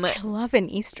 I love an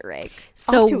Easter egg.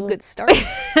 So off to a good start.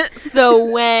 So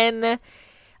when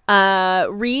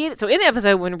Reid, so in the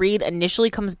episode when Reid initially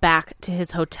comes back to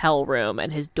his hotel room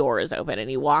and his door is open and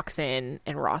he walks in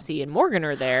and Rossi and Morgan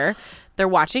are there, they're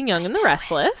watching Young and the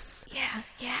Restless.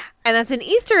 Yeah. And that's an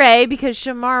Easter egg because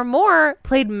Shamar Moore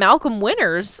played Malcolm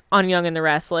Winters on Young and the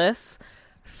Restless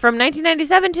from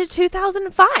 1997 to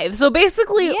 2005. So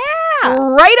basically,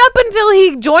 right up until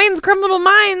he joins Criminal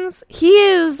Minds, he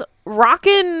is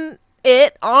rocking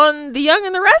it on the Young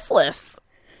and the Restless.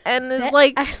 And is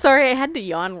like... sorry, I had to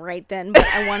yawn right then, but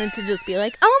I wanted to just be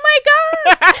like, oh my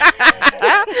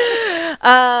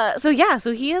God! So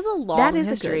he has a long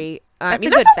history. That's a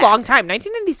long time.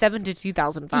 1997 to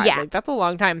 2005. Yeah. Like, that's a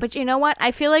long time. But you know what?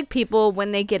 I feel like people,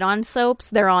 when they get on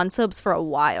soaps, they're on soaps for a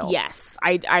while. Yes,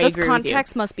 I agree Those with you.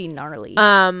 contexts must be gnarly.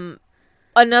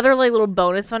 Another little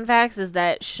bonus fun facts is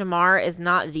that Shamar is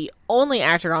not the only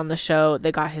actor on the show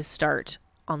that got his start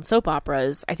on soap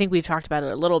operas. I think we've talked about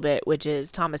it a little bit, which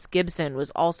is Thomas Gibson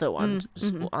was also on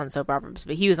soap operas,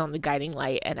 but he was on The Guiding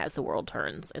Light and As the World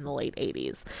Turns in the late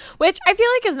 80s, which I feel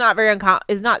like is not very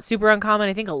is not super uncommon.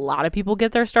 I think a lot of people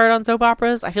get their start on soap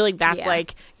operas. I feel like that's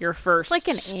like your first, it's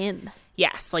like an in.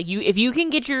 Yes, like if you can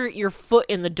get your foot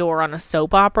in the door on a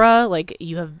soap opera, like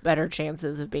you have better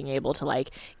chances of being able to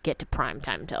like get to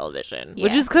primetime television,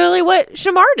 which is clearly what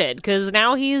Shamar did, because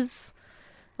now he's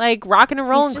like rocking and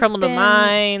rolling, Criminal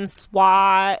Minds,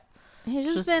 SWAT.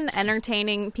 He's just been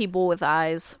entertaining people with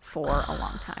eyes for a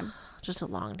long time. Just a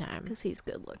long time. Because he's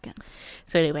good looking.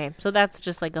 So anyway, so that's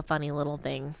just like a funny little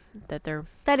thing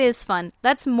that is fun.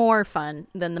 That's more fun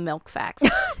than the milk facts.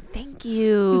 Thank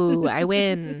you. I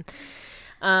win.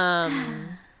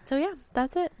 So yeah,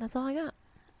 that's it. That's all I got.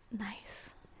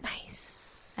 Nice.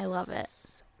 I love it.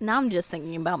 Now I'm just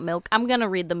thinking about milk. I'm going to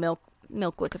read the milk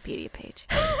Wikipedia page.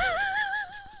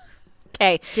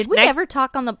 Okay. Did we ever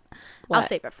talk on the... What? I'll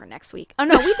save it for next week. Oh,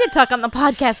 no, we did talk on the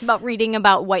podcast about reading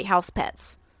about White House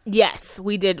pets. Yes,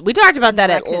 we did. We talked about that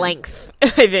at length, I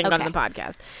think, on the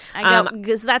podcast.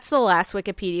 Because that's the last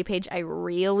Wikipedia page I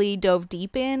really dove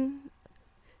deep in.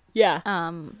 Yeah.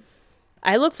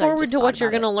 I look forward to what you're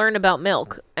going to learn about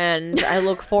milk, and I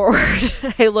look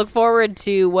forward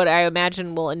to what I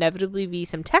imagine will inevitably be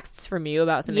some texts from you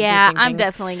about some interesting things. I'm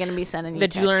definitely going to be sending you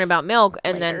that you learn about milk,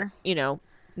 and then,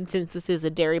 since this is a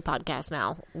dairy podcast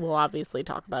now, we'll obviously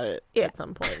talk about it at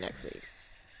some point next week.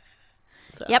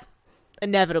 So, yep.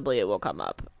 Inevitably, it will come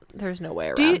up. There's no way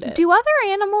around it. Do other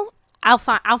animals... I'll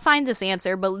find this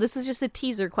answer, but this is just a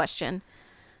teaser question.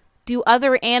 Do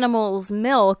other animals'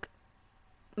 milk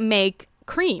make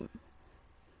cream?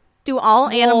 Do all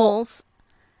animals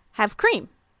have cream?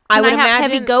 Can I have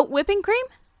heavy goat whipping cream?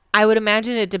 I would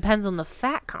imagine it depends on the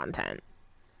fat content.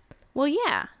 Well,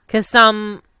 yeah. Because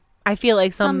I feel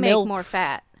like some milks make more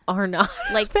fat. Are not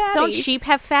like fatty. Don't sheep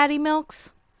have fatty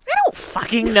milks? I don't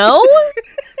fucking know.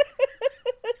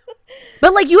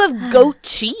 But like you have goat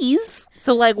cheese,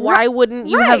 so like why wouldn't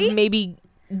you have maybe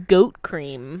goat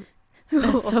cream?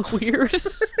 That's so weird.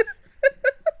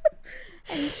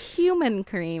 And human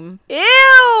cream. Ew.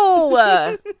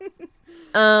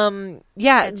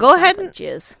 Yeah. Go ahead and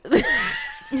jizz.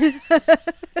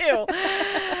 Ew.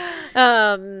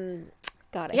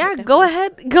 God. Yeah. Go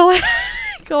ahead. Go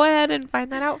ahead and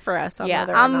find that out for us. On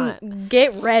whether or not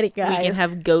get ready, guys. We can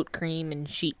have goat cream and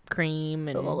sheep cream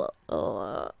and.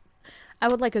 I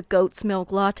would like a goat's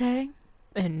milk latte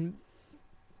and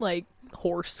like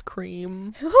horse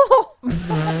cream.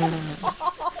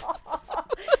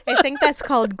 I think that's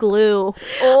called glue.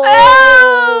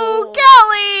 Oh,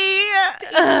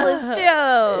 Kelly! Tasteless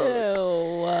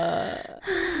Joe.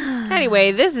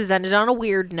 Anyway, this has ended on a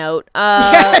weird note.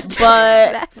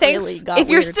 But thanks. Really if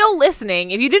you're still listening,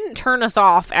 if you didn't turn us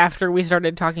off after we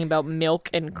started talking about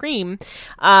milk and cream,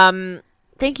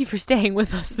 thank you for staying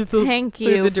with us through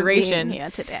the duration. For being here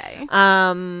today.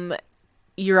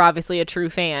 You're obviously a true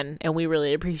fan, and we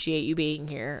really appreciate you being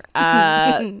here.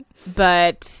 But,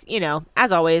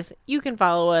 as always, you can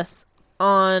follow us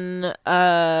on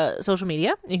social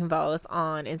media. You can follow us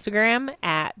on Instagram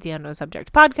at The Unknown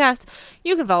Subject Podcast.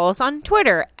 You can follow us on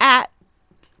Twitter at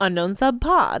Unknown Sub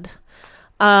Pod.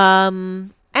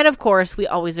 And, of course, we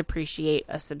always appreciate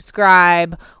a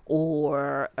subscribe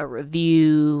or a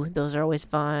review. Those are always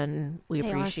fun. We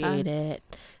appreciate it.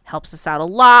 Helps us out a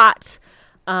lot.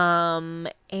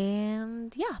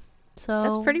 And yeah. So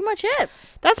that's pretty much it.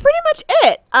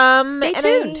 Stay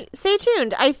tuned. Stay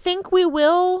tuned. I think we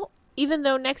will, even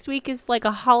though next week is like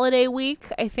a holiday week,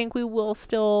 I think we will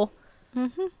still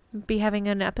be having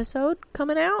an episode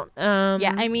coming out.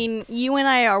 Yeah, I mean, you and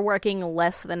I are working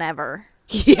less than ever.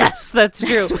 Yes, that's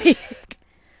true.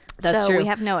 That's true. We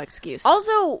have no excuse.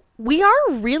 Also, we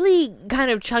are really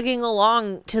kind of chugging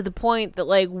along to the point that,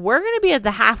 like, we're going to be at the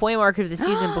halfway mark of the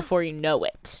season before you know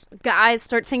it. Guys,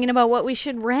 start thinking about what we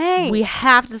should rank. We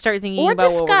have to start thinking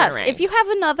about what we're going to rank. If you have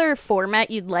another format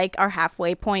you'd like our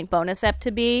halfway point bonus ep to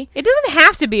be. It doesn't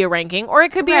have to be a ranking, or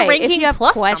it could be a ranking if you have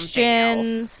plus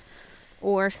questions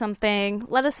or something,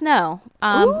 let us know.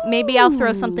 Maybe I'll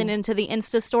throw something into the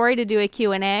Insta story to do a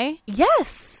Q&A.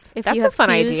 Yes. If that's you have a fun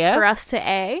cues idea for us to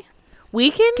A. We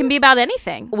can be about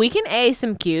anything. We can A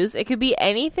some cues. It could be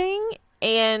anything,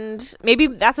 and maybe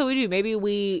that's what we do. Maybe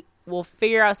we will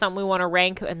figure out something we want to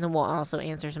rank, and then we'll also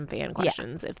answer some fan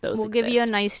questions if those exist. We'll give you a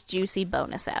nice, juicy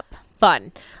bonus app.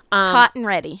 Fun. Hot and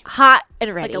ready.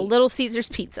 Like a Little Caesar's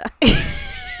pizza.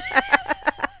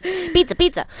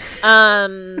 Pizza.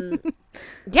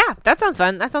 Yeah, that sounds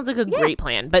fun. That sounds like a great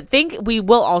plan. But we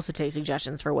will also take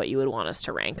suggestions for what you would want us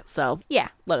to rank. So yeah,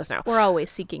 let us know. We're always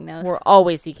seeking those. We're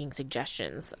always seeking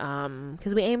suggestions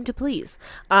because we aim to please.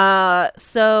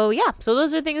 So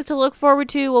those are things to look forward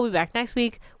to. We'll be back next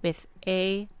week with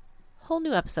a whole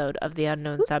new episode of The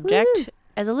Unknown Subject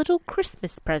as a little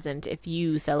Christmas present. If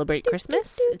you celebrate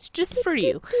Christmas, it's just for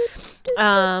you.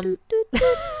 So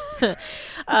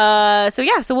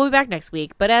we'll be back next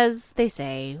week. But as they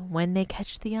say, when they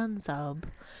catch the unsub,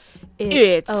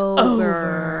 it's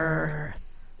over.